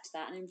accept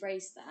that and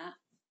embrace that.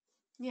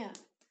 Yeah.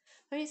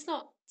 I mean, it's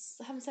not.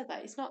 Having said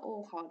that, it's not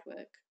all hard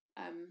work.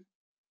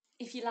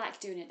 If you like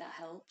doing it, that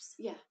helps.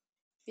 Yeah.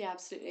 Yeah,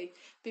 absolutely.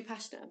 Be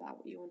passionate about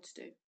what you want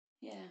to do.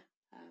 Yeah.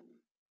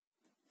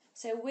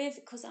 So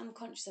because I'm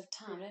conscious of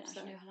time, I don't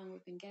actually know how long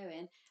we've been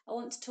going. I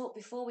want to talk,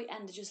 before we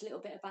end, just a little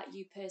bit about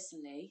you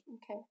personally.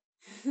 Okay.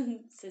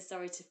 So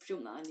sorry to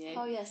jump that on you.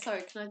 Oh yeah,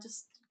 sorry. Can I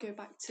just go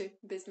back to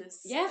business?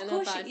 Yeah, of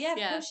course. Of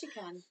course you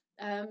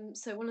can.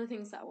 So one of the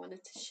things that I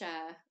wanted to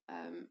share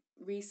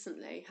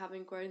recently,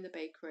 having grown the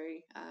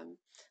bakery,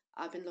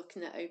 I've been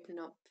looking at opening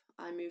up.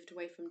 I moved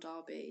away from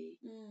Derby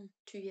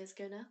 2 years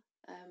ago now,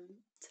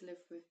 to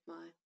live with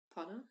my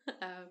partner,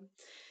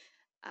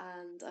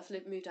 and I've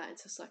moved out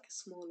into like a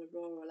smaller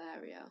rural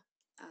area,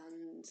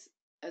 and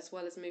as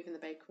well as moving the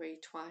bakery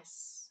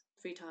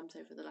 3 times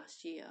over the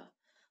last year,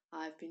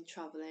 I've been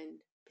travelling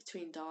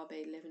between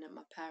Derby, living at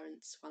my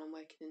parents' while I'm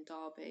working in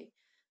Derby,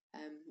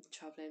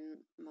 travelling,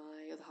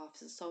 my other half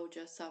is a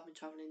soldier, so I've been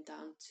travelling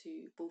down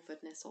to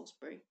Bulford near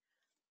Salisbury,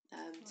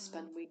 to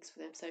spend weeks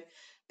with him. So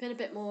been a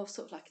bit more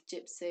sort of like a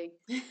gypsy.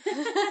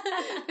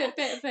 a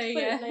bit of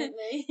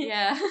a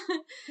yeah.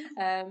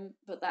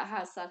 But that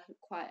has had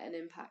quite an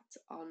impact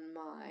on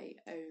my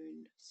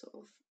own sort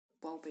of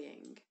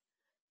well-being.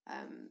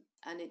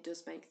 And it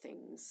does make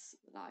things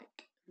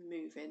like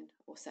moving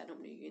or setting up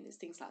new units,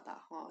 things like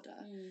that,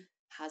 harder.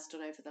 Has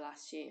done over the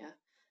last year.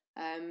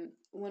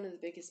 One of the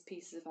biggest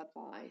pieces of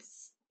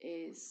advice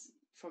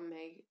from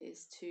me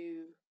is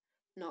to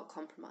not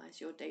compromise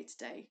your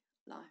day-to-day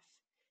life.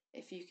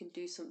 If you can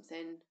do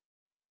something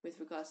with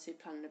regards to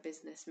planning a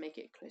business, make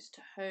it close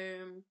to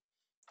home,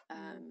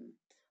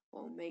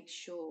 or make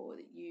sure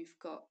that you've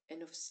got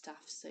enough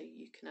staff so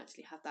you can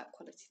actually have that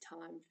quality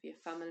time for your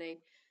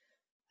family.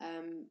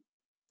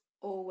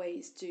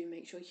 Always do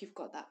make sure you've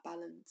got that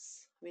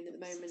balance. I mean, at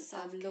the moment,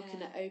 I'm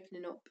looking at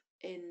opening up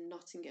in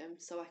Nottingham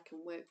so I can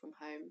work from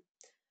home,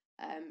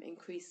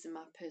 increasing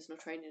my personal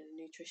training and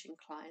nutrition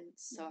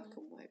clients so I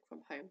can work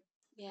from home.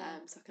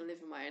 So I can live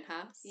in my own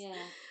house. Yeah,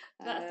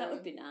 that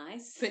would be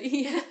nice. But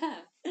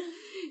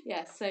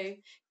yeah. So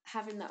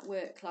having that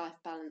work-life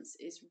balance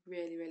is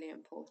really, really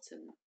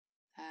important.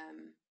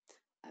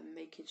 And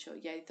making sure,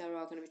 there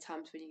are going to be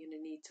times when you're going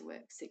to need to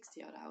work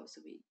 60 odd hours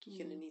a week.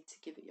 You're going to need to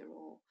give it your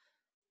all.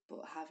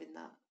 But having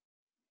that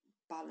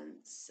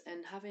balance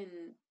and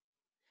having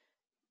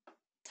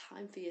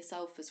time for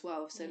yourself as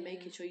well. So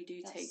making sure you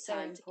do take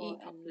time to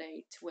eat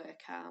properly, to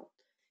work out.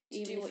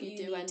 Even if you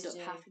do end up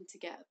having to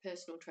get a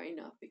personal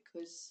trainer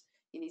because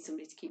you need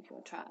somebody to keep you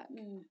on track,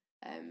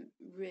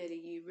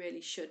 you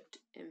really should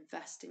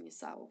invest in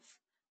yourself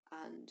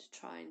and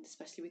try and,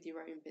 especially with your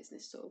own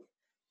business, sort of,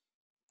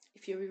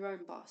 if you're your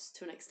own boss,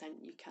 to an extent,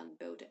 you can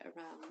build it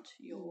around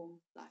your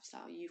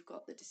lifestyle. You've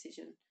got the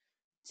decision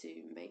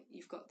to make,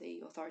 you've got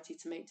the authority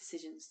to make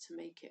decisions to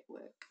make it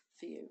work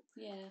for you.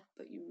 Yeah.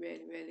 But you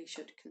really, really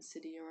should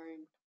consider your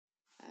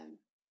own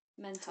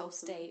mental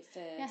state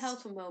first. Yeah,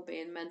 health and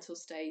well-being, mental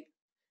state,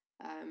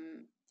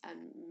 and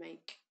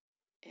make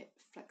it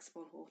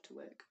flexible and all to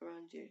work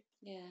around you.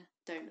 Yeah.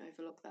 Don't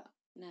overlook that.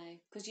 No,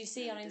 because you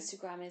see on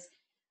Instagram it's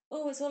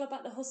all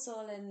about the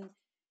hustle and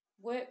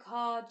work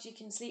hard, you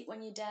can sleep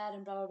when you're dead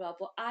and blah, blah, blah.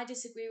 But I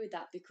disagree with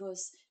that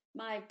because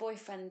my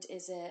boyfriend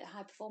is a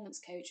high performance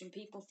coach and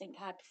people think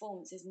high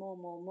performance is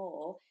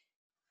more.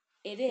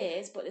 It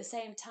is, but at the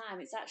same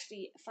time, it's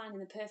actually finding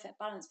the perfect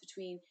balance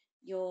between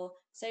your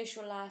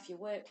social life, your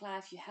work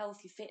life, your health,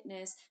 your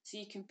fitness, so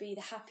you can be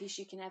the happiest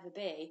you can ever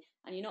be.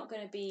 And you're not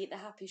going to be the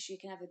happiest you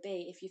can ever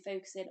be if you're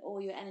focusing all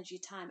your energy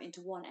time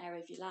into one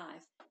area of your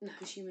life. No.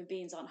 Because human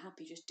beings aren't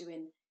happy just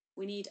doing.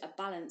 We need a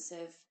balance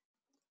of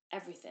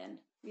everything.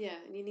 Yeah,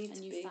 and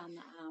you found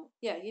that out.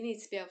 Yeah, you need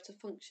to be able to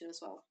function as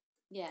well.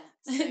 Yeah,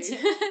 so,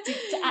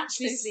 to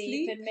actually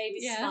sleep and maybe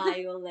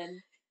smile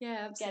and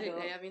yeah,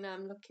 absolutely. I mean,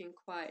 I'm looking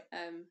quite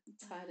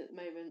tired at the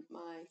moment.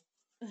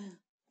 My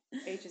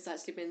agent's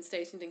actually been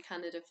stationed in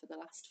Canada for the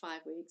last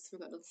 5 weeks.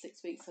 We've got another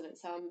 6 weeks on it,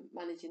 so I'm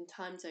managing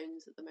time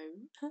zones at the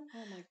moment. Oh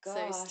my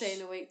gosh! So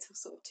staying awake till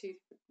sort of 2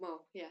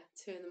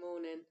 in the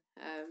morning,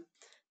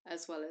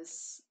 as well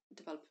as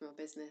developing my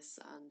business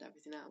and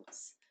everything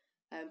else.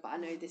 But I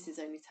know this is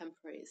only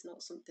temporary. It's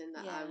not something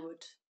that I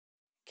would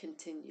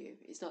continue.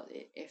 It's not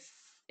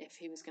if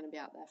he was going to be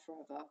out there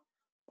forever,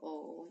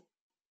 or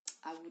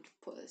I would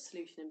put a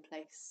solution in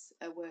place,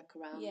 a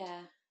workaround.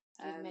 Yeah,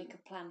 you'd make a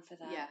plan for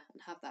that. Yeah,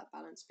 and have that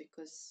balance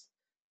because,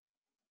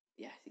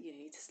 you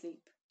need to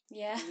sleep.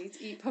 Yeah, you need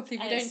to eat properly.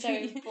 If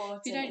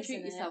you don't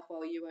treat yourself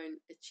well, you won't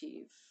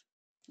achieve.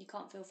 You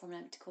can't feel from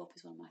an empty cup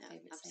is one of my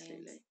favourite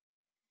sayings.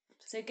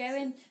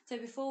 So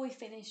before we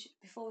finish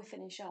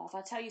off,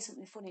 I'll tell you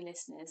something funny,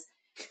 listeners.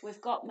 We've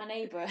got my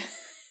neighbour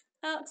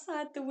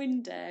outside the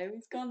window.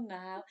 He's gone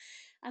now,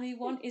 and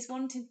he's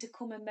wanting to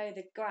come and mow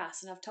the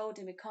grass, and I've told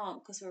him he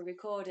can't because we're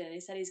recording, and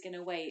he said he's going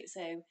to wait.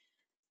 So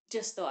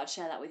just thought I'd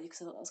share that with you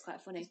because I thought that was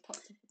quite funny. Just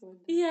popped up at the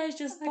window. Yeah, he's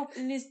just popped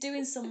and he's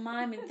doing some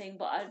miming thing,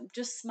 but I'm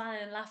just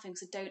smiling and laughing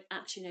because I don't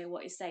actually know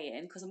what he's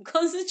saying because I'm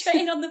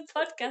concentrating on the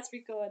podcast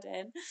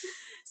recording.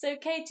 So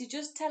Katie,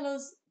 just tell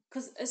us,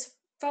 because as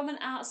from an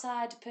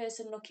outside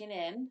person looking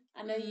in,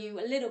 I know you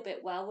a little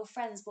bit well. We're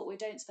friends, but we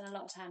don't spend a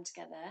lot of time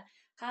together.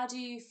 How do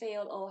you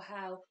feel, or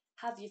how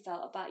have you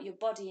felt about your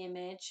body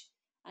image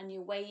and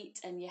your weight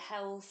and your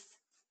health?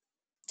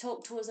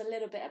 Talk to us a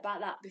little bit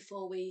about that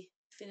before we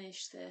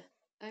finish the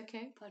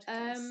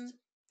podcast.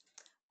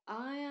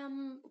 I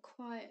am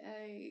quite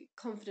a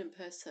confident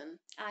person.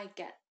 I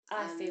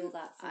feel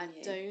that from you.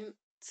 I don't.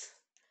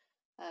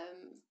 I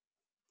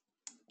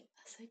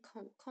say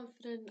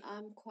confident.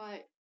 I'm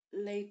quite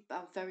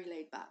I'm very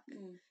laid back.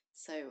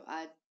 So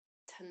I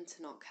tend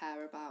to not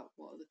care about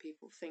what other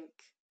people think.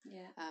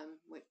 Yeah.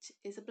 Which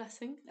is a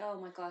blessing. Oh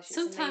my gosh! It's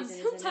sometimes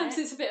amazing, sometimes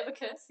it's a bit of a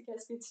curse. It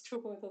gets me into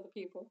trouble with other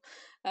people.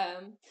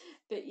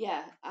 But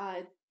yeah,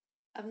 I've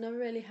never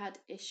really had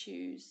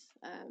issues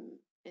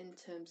in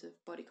terms of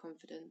body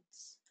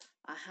confidence.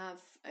 I have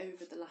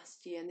over the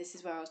last year, and this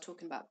is where I was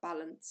talking about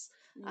balance.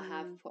 I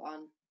have put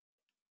on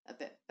a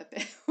bit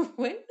of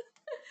weight.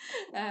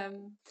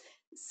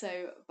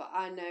 But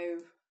I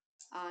know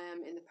I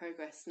am in the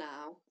progress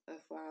now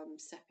of where I'm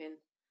stepping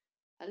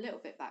a little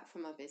bit back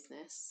from my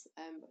business,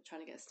 but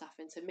trying to get staff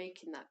in. So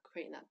creating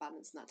that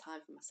balance and that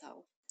time for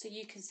myself. So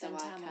you can spend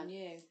time on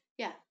you.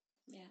 Yeah.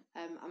 Yeah.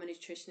 I'm a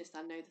nutritionist.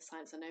 I know the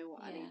science. I know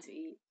what I need to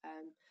eat.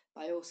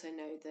 But I also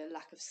know the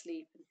lack of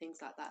sleep and things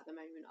like that at the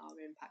moment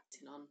are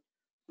impacting on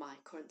my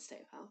current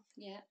state of health.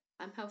 Yeah.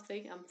 I'm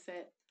healthy. I'm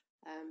fit.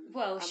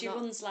 She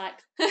runs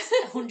like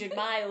 100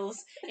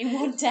 miles in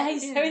one day,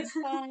 so it's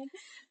fine.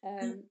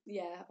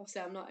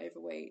 Obviously I'm not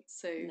overweight,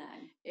 so no.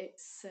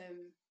 It's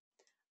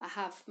I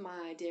have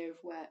my idea of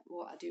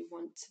what I do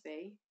want to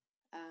be,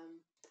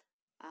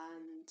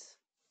 and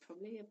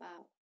probably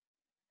about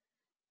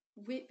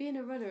being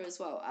a runner as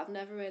well. I've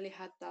never really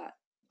had that.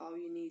 Oh,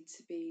 you need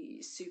to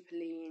be super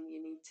lean.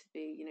 You need to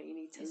be, you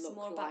need to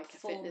look like a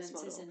fitness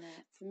model. Isn't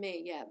it? For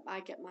me, yeah,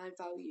 I get my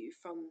value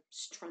from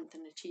strength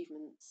and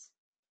achievements.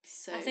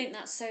 So I think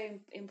that's so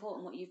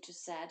important what you've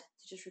just said.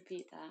 To just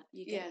repeat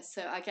that.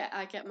 So I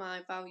get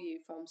my value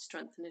from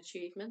strength and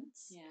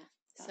achievements. Yeah,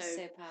 that's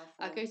so powerful.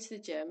 I go to the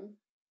gym,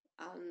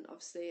 and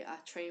obviously I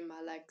train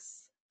my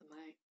legs and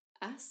my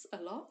ass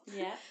a lot.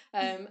 Yeah.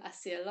 I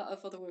see a lot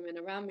of other women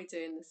around me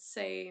doing the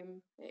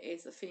same. It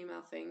is a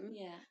female thing.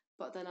 Yeah.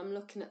 But then I'm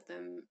looking at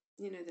them,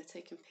 they're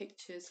taking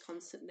pictures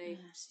constantly,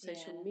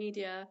 social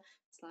media.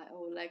 It's like,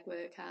 oh, leg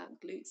workout,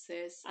 glutes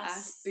this,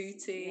 ass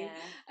booty. Yeah.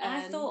 And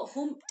I thought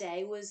hump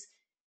day was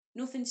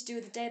nothing to do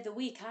with the day of the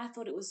week. I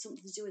thought it was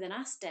something to do with an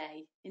ass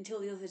day until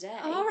the other day.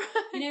 Oh,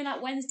 right.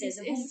 Like Wednesday's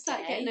a hump day. It's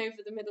like getting over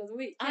the middle of the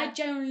week. Yeah.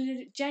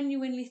 I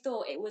genuinely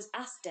thought it was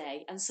ass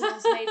day, and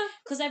someone's made,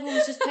 because everyone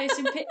was just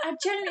posting I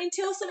genuinely,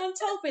 until someone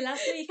told me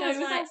last week, I was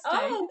like,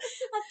 oh,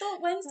 I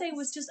thought Wednesday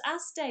was just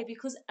ass day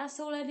because that's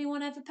all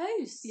anyone ever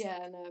posts.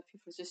 Yeah, no,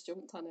 people just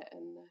jumped on it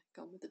and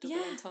gone with the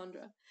double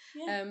entendre.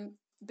 Yeah.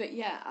 But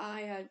yeah,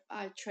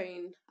 I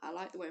train. I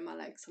like the way my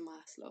legs and my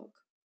ass look.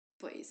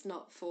 But it's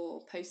not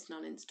for posting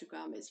on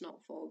Instagram. It's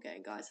not for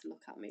getting guys to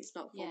look at me. It's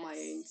not for my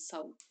own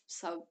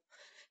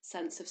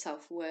sense of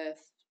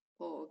self-worth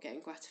or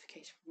getting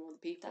gratification from other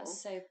people.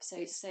 That's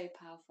so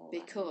powerful.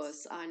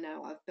 Because I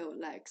know I've built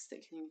legs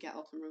that can get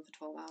up and run for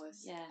 12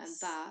 hours. Yes. And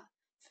that,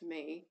 for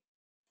me,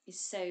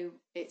 is so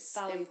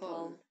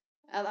valuable.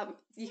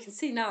 You can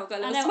see now I've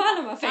got a little smile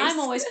on my face. I'm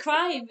always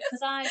crying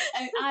because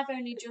I've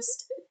only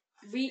just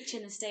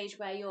reaching the stage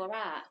where you're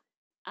at.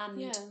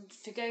 And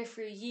to go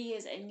through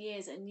years and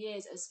years and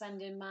years of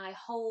spending my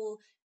whole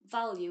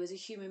value as a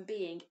human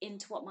being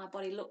into what my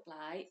body looked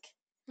like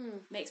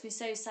makes me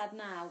so sad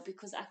now,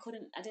 because I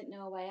didn't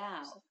know a way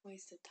out. It's a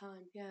waste of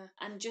time, yeah.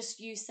 And just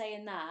you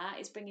saying that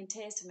is bringing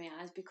tears to my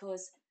eyes,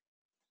 because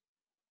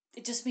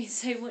it just means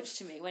so much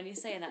to me when you're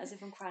saying that, as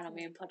if I'm crying on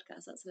my own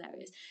podcast. That's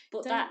hilarious.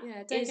 But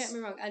don't get me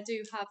wrong. I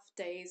do have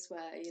days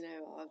where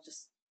I've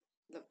just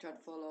look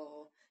dreadful,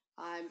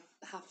 or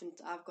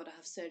I've got to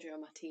have surgery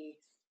on my teeth.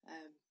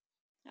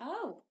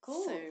 Oh,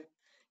 cool. So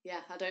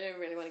yeah, I don't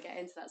really want to get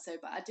into that. So,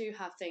 but I do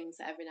have things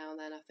that every now and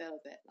then I feel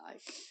a bit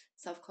like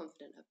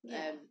self-confident,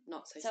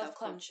 not so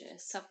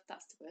self-conscious.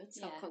 That's the word.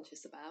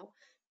 Self-conscious about.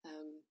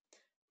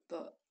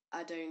 But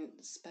I don't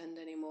spend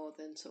any more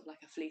than sort of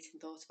like a fleeting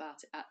thought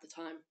about it at the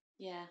time.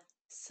 Yeah.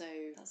 So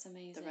that's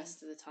amazing. The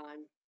rest of the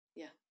time,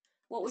 yeah.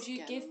 What would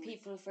you give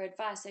people for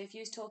advice? So if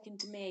you was talking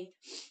to me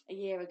a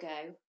year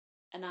ago,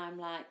 and I'm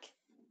like,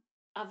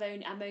 I'm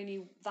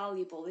only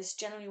valuable. This is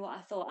generally what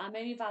I thought. I'm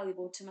only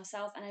valuable to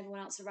myself and everyone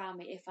else around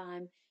me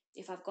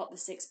if I've got the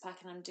 6-pack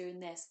and I'm doing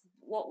this.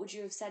 What would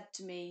you have said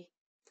to me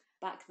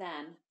back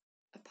then?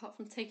 Apart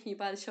from taking you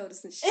by the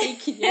shoulders and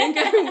shaking you and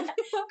going,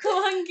 "Come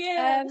on,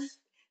 girl."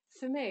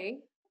 For me,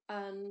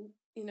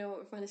 you know what?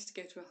 We've managed to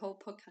go through a whole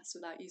podcast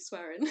without you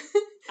swearing.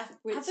 Have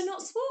I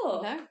not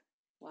swore? No.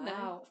 Wow.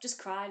 No. I've just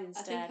cried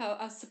instead. I think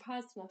I was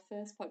surprised in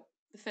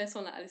the first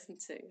one that I listened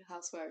to, how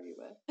sweary you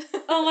were.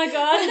 Oh my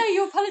God. I know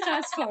you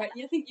apologised for it.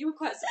 I think you were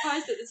quite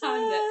surprised at the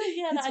time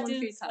that I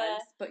did swear.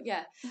 But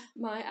yeah,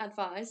 my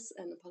advice,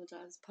 and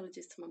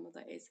apologies to my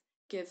mother, is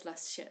give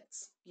less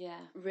shits. Yeah.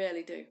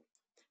 Really do.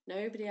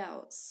 Nobody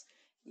else.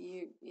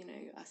 You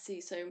know, I see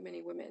so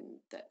many women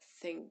that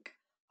think,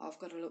 oh, I've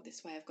got to look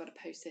this way, I've got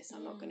to post this,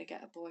 I'm not going to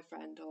get a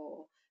boyfriend,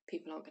 or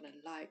people aren't going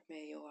to like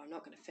me, or I'm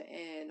not going to fit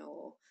in,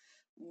 or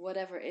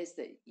whatever it is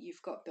that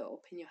you've got built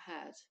up in your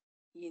head.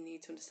 You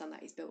need to understand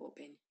that it's built up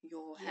in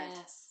your head.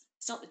 Yes.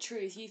 It's not the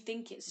truth. You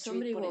think it's the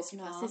Somebody truth, but it's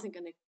walking not. past isn't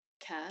going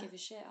to care. Give a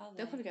shit, are they?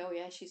 They'll probably go, oh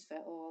yeah, she's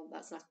fit, or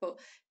that's nice. But,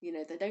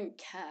 they don't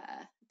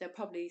care. They'll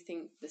probably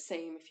think the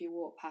same if you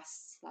walk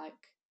past, like,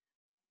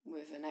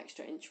 with an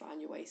extra inch around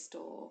your waist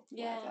or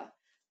whatever.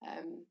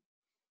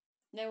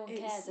 No one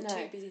cares. They're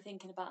too busy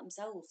thinking about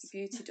themselves.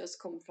 Beauty does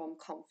come from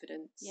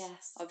confidence.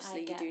 Yes,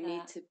 obviously you do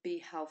need to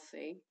be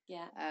healthy.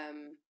 Yeah.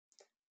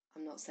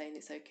 I'm not saying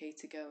it's okay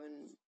to go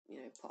and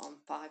put on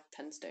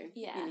 5-10 stone.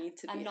 Yeah. You need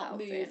to be and not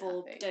healthy move,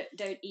 or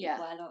don't eat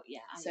well. Or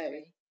I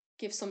agree.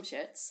 Give some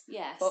shits.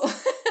 Yes.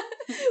 But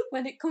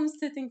when it comes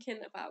to thinking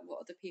about what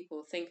other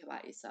people think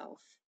about yourself,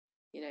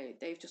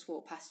 they've just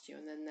walked past you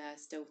and then they're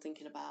still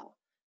thinking about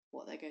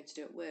what they're going to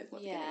do at work,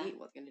 what they're going to eat,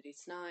 what they're going to do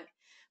tonight.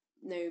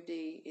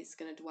 Nobody is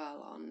going to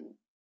dwell on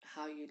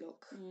how you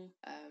look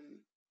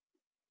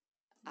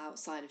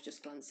outside of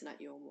just glancing at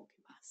you and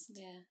walking past.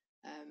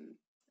 Yeah.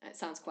 It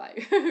sounds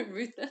quite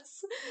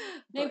ruthless.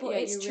 No, but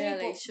it's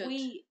true. But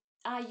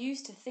I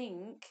used to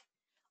think,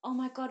 oh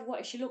my God,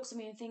 what if she looks at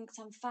me and thinks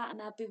I'm fat, and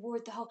I'd be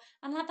worried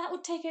and like that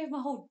would take over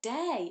my whole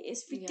day.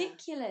 It's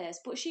ridiculous.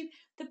 Yeah. But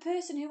the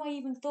person who I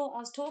even thought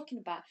I was talking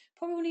about,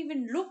 probably wouldn't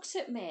even looked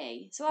at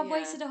me. So I've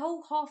wasted a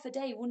whole half a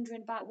day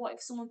wondering about what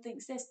if someone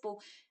thinks this. But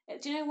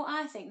do you know what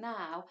I think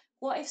now?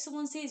 What if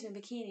someone sees me in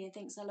bikini and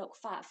thinks I look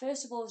fat?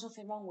 First of all, there's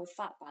nothing wrong with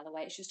fat, by the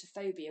way. It's just a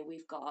phobia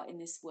we've got in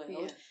this world.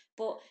 Yeah.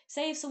 But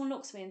say if someone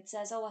looks at me and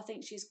says, oh, I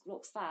think she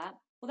looks fat,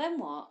 well then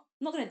what?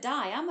 I'm not going to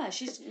die, am I?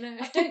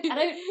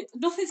 No.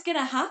 Nothing's going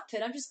to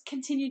happen. I just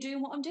continue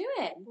doing what I'm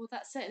doing. Well,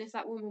 that's it. And if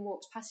that woman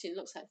walks past you and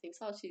looks at it and thinks,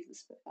 oh, she's a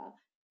Spitfire,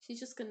 she's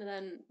just going to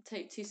then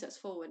take 2 steps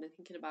forward and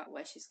thinking about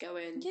where she's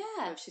going,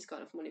 Yeah. if she's got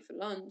enough money for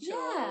lunch,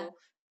 Yeah. or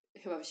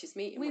whoever she's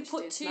meeting. We what she's put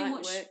doing too tonight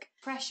much at work.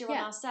 pressure on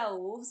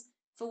ourselves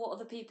for what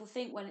other people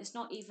think when it's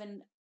not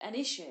even an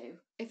issue.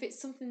 If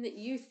it's something that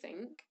you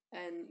think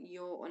and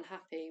you're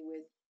unhappy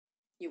with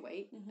your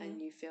weight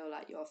and you feel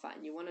like you're fat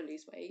and you want to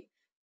lose weight,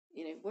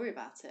 you know, worry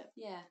about it.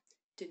 Yeah.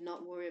 Do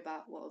not worry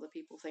about what other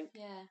people think.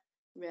 Yeah.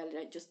 Really,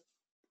 like, just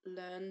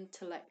learn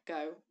to let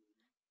go.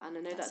 And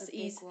I know that's a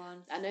easy. big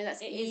one. I know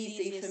that's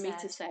easy for me said.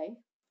 to say.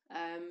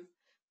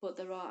 But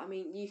there are, I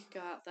mean, you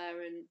can go out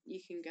there and you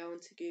can go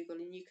onto Google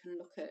and you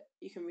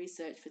can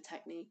research for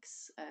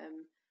techniques,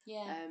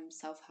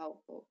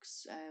 self-help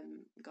books,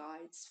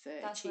 guides for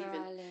achieving. That's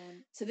where I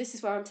learn. So this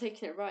is where I'm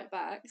taking it right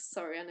back.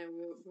 Sorry, I know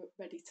we're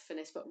ready to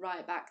finish, but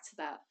right back to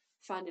that,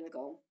 finding a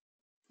goal.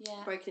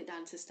 Yeah. Breaking it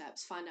down to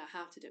steps, find out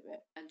how to do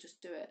it and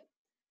just do it.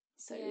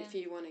 So if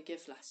you want to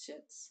give less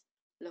shits,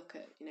 look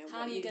at, you know, how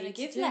what are you going to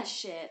give do. less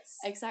shits?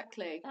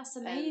 Exactly. That's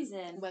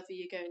amazing. Whether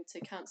you're going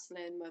to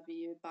counselling, whether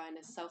you're buying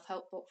a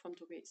self-help book from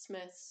W.H.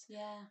 Smith's,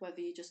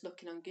 whether you're just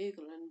looking on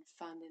Google and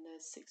finding a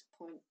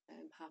 6-point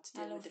how to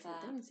deal with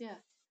different things. Yeah,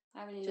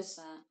 I really just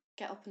love that.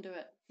 Get up and do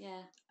it.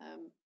 Yeah.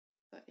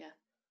 But yeah,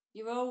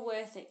 you're all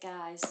worth it,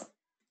 guys.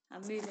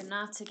 I'm moving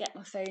now to get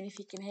my phone if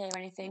you can hear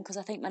anything, because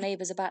I think my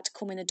neighbour's about to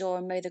come in the door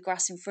and mow the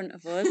grass in front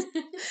of us.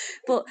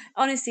 But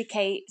honestly,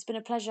 Kate, it's been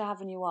a pleasure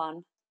having you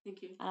on.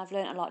 Thank you. And I've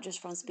learnt a lot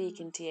just from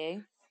speaking to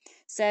you.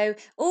 So,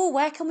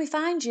 where can we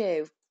find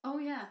you? Oh,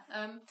 yeah.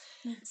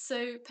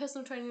 So,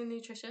 personal training and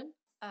nutrition.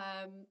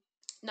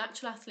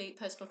 Natural Athlete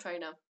Personal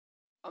Trainer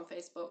on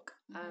Facebook.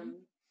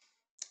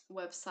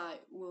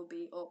 Website will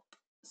be up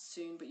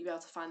soon, but you'll be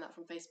able to find that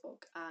from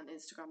Facebook and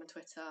Instagram and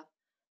Twitter.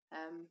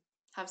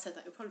 Having said that,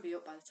 it'll probably be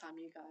up by the time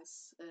you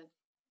guys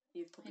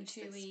you've published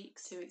in 2 this.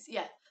 weeks. 2 weeks,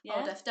 yeah.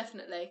 Oh,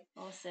 definitely.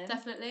 Awesome.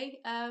 Definitely.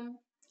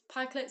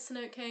 Pikelets and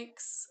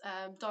oatcakes,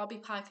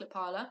 Derby Pikelet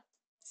Parlour.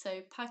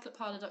 So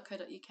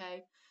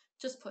pikeletparlour.co.uk.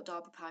 Just put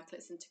Derby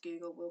Pikelets into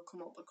Google. We'll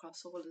come up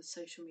across all the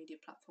social media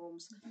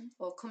platforms.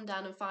 Or come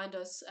down and find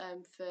us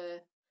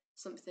for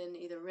something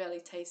either really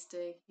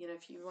tasty, you know,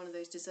 if you're one of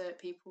those dessert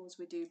peoples,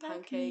 we do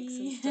pancakes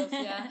and stuff,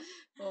 yeah,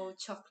 or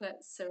chocolate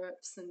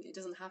syrups, and it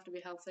doesn't have to be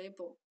healthy,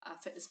 but our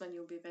fitness menu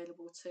will be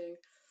available too,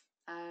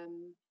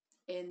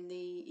 in the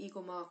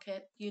Eagle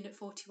Market, Unit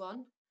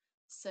 41.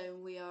 So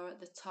we are at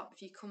the top.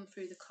 If you come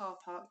through the car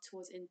park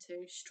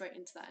straight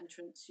into that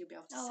entrance, you'll be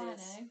able to see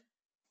us.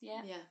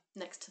 Yeah,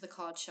 next to the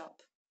card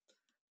shop.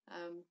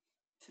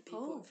 For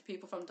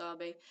people from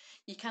Derby,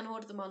 you can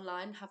order them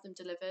online, have them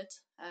delivered.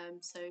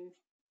 So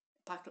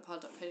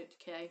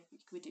pikeletparlour.co.uk,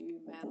 we do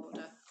mail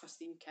order across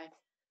the UK.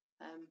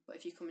 But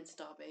if you come into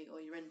Derby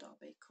or you're in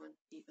Derby, come and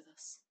eat with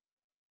us.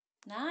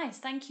 Nice,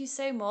 thank you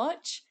so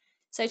much.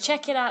 So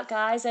check it out,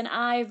 guys, and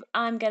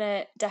I'm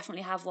gonna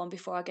definitely have one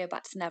before I go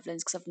back to the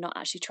Netherlands, because I've not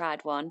actually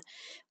tried one.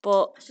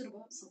 But I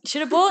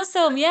should have bought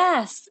some.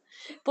 Yes.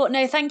 But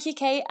no, thank you,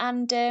 Kate,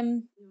 and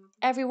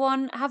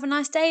everyone have a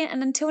nice day,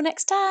 and until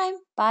next time,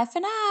 bye for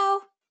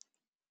now.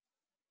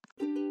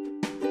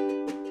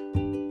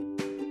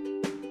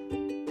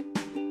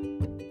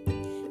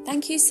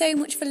 Thank you so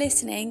much for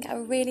listening. I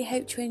really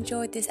hope you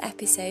enjoyed this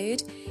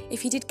episode.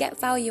 If you did get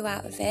value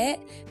out of it,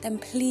 then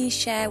please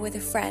share with a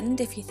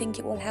friend if you think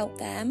it will help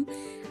them,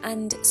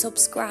 and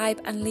subscribe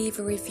and leave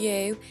a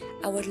review.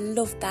 I would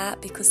love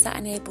that, because that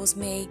enables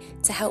me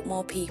to help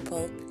more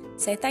people.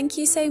 So thank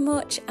you so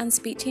much, and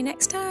speak to you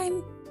next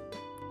time.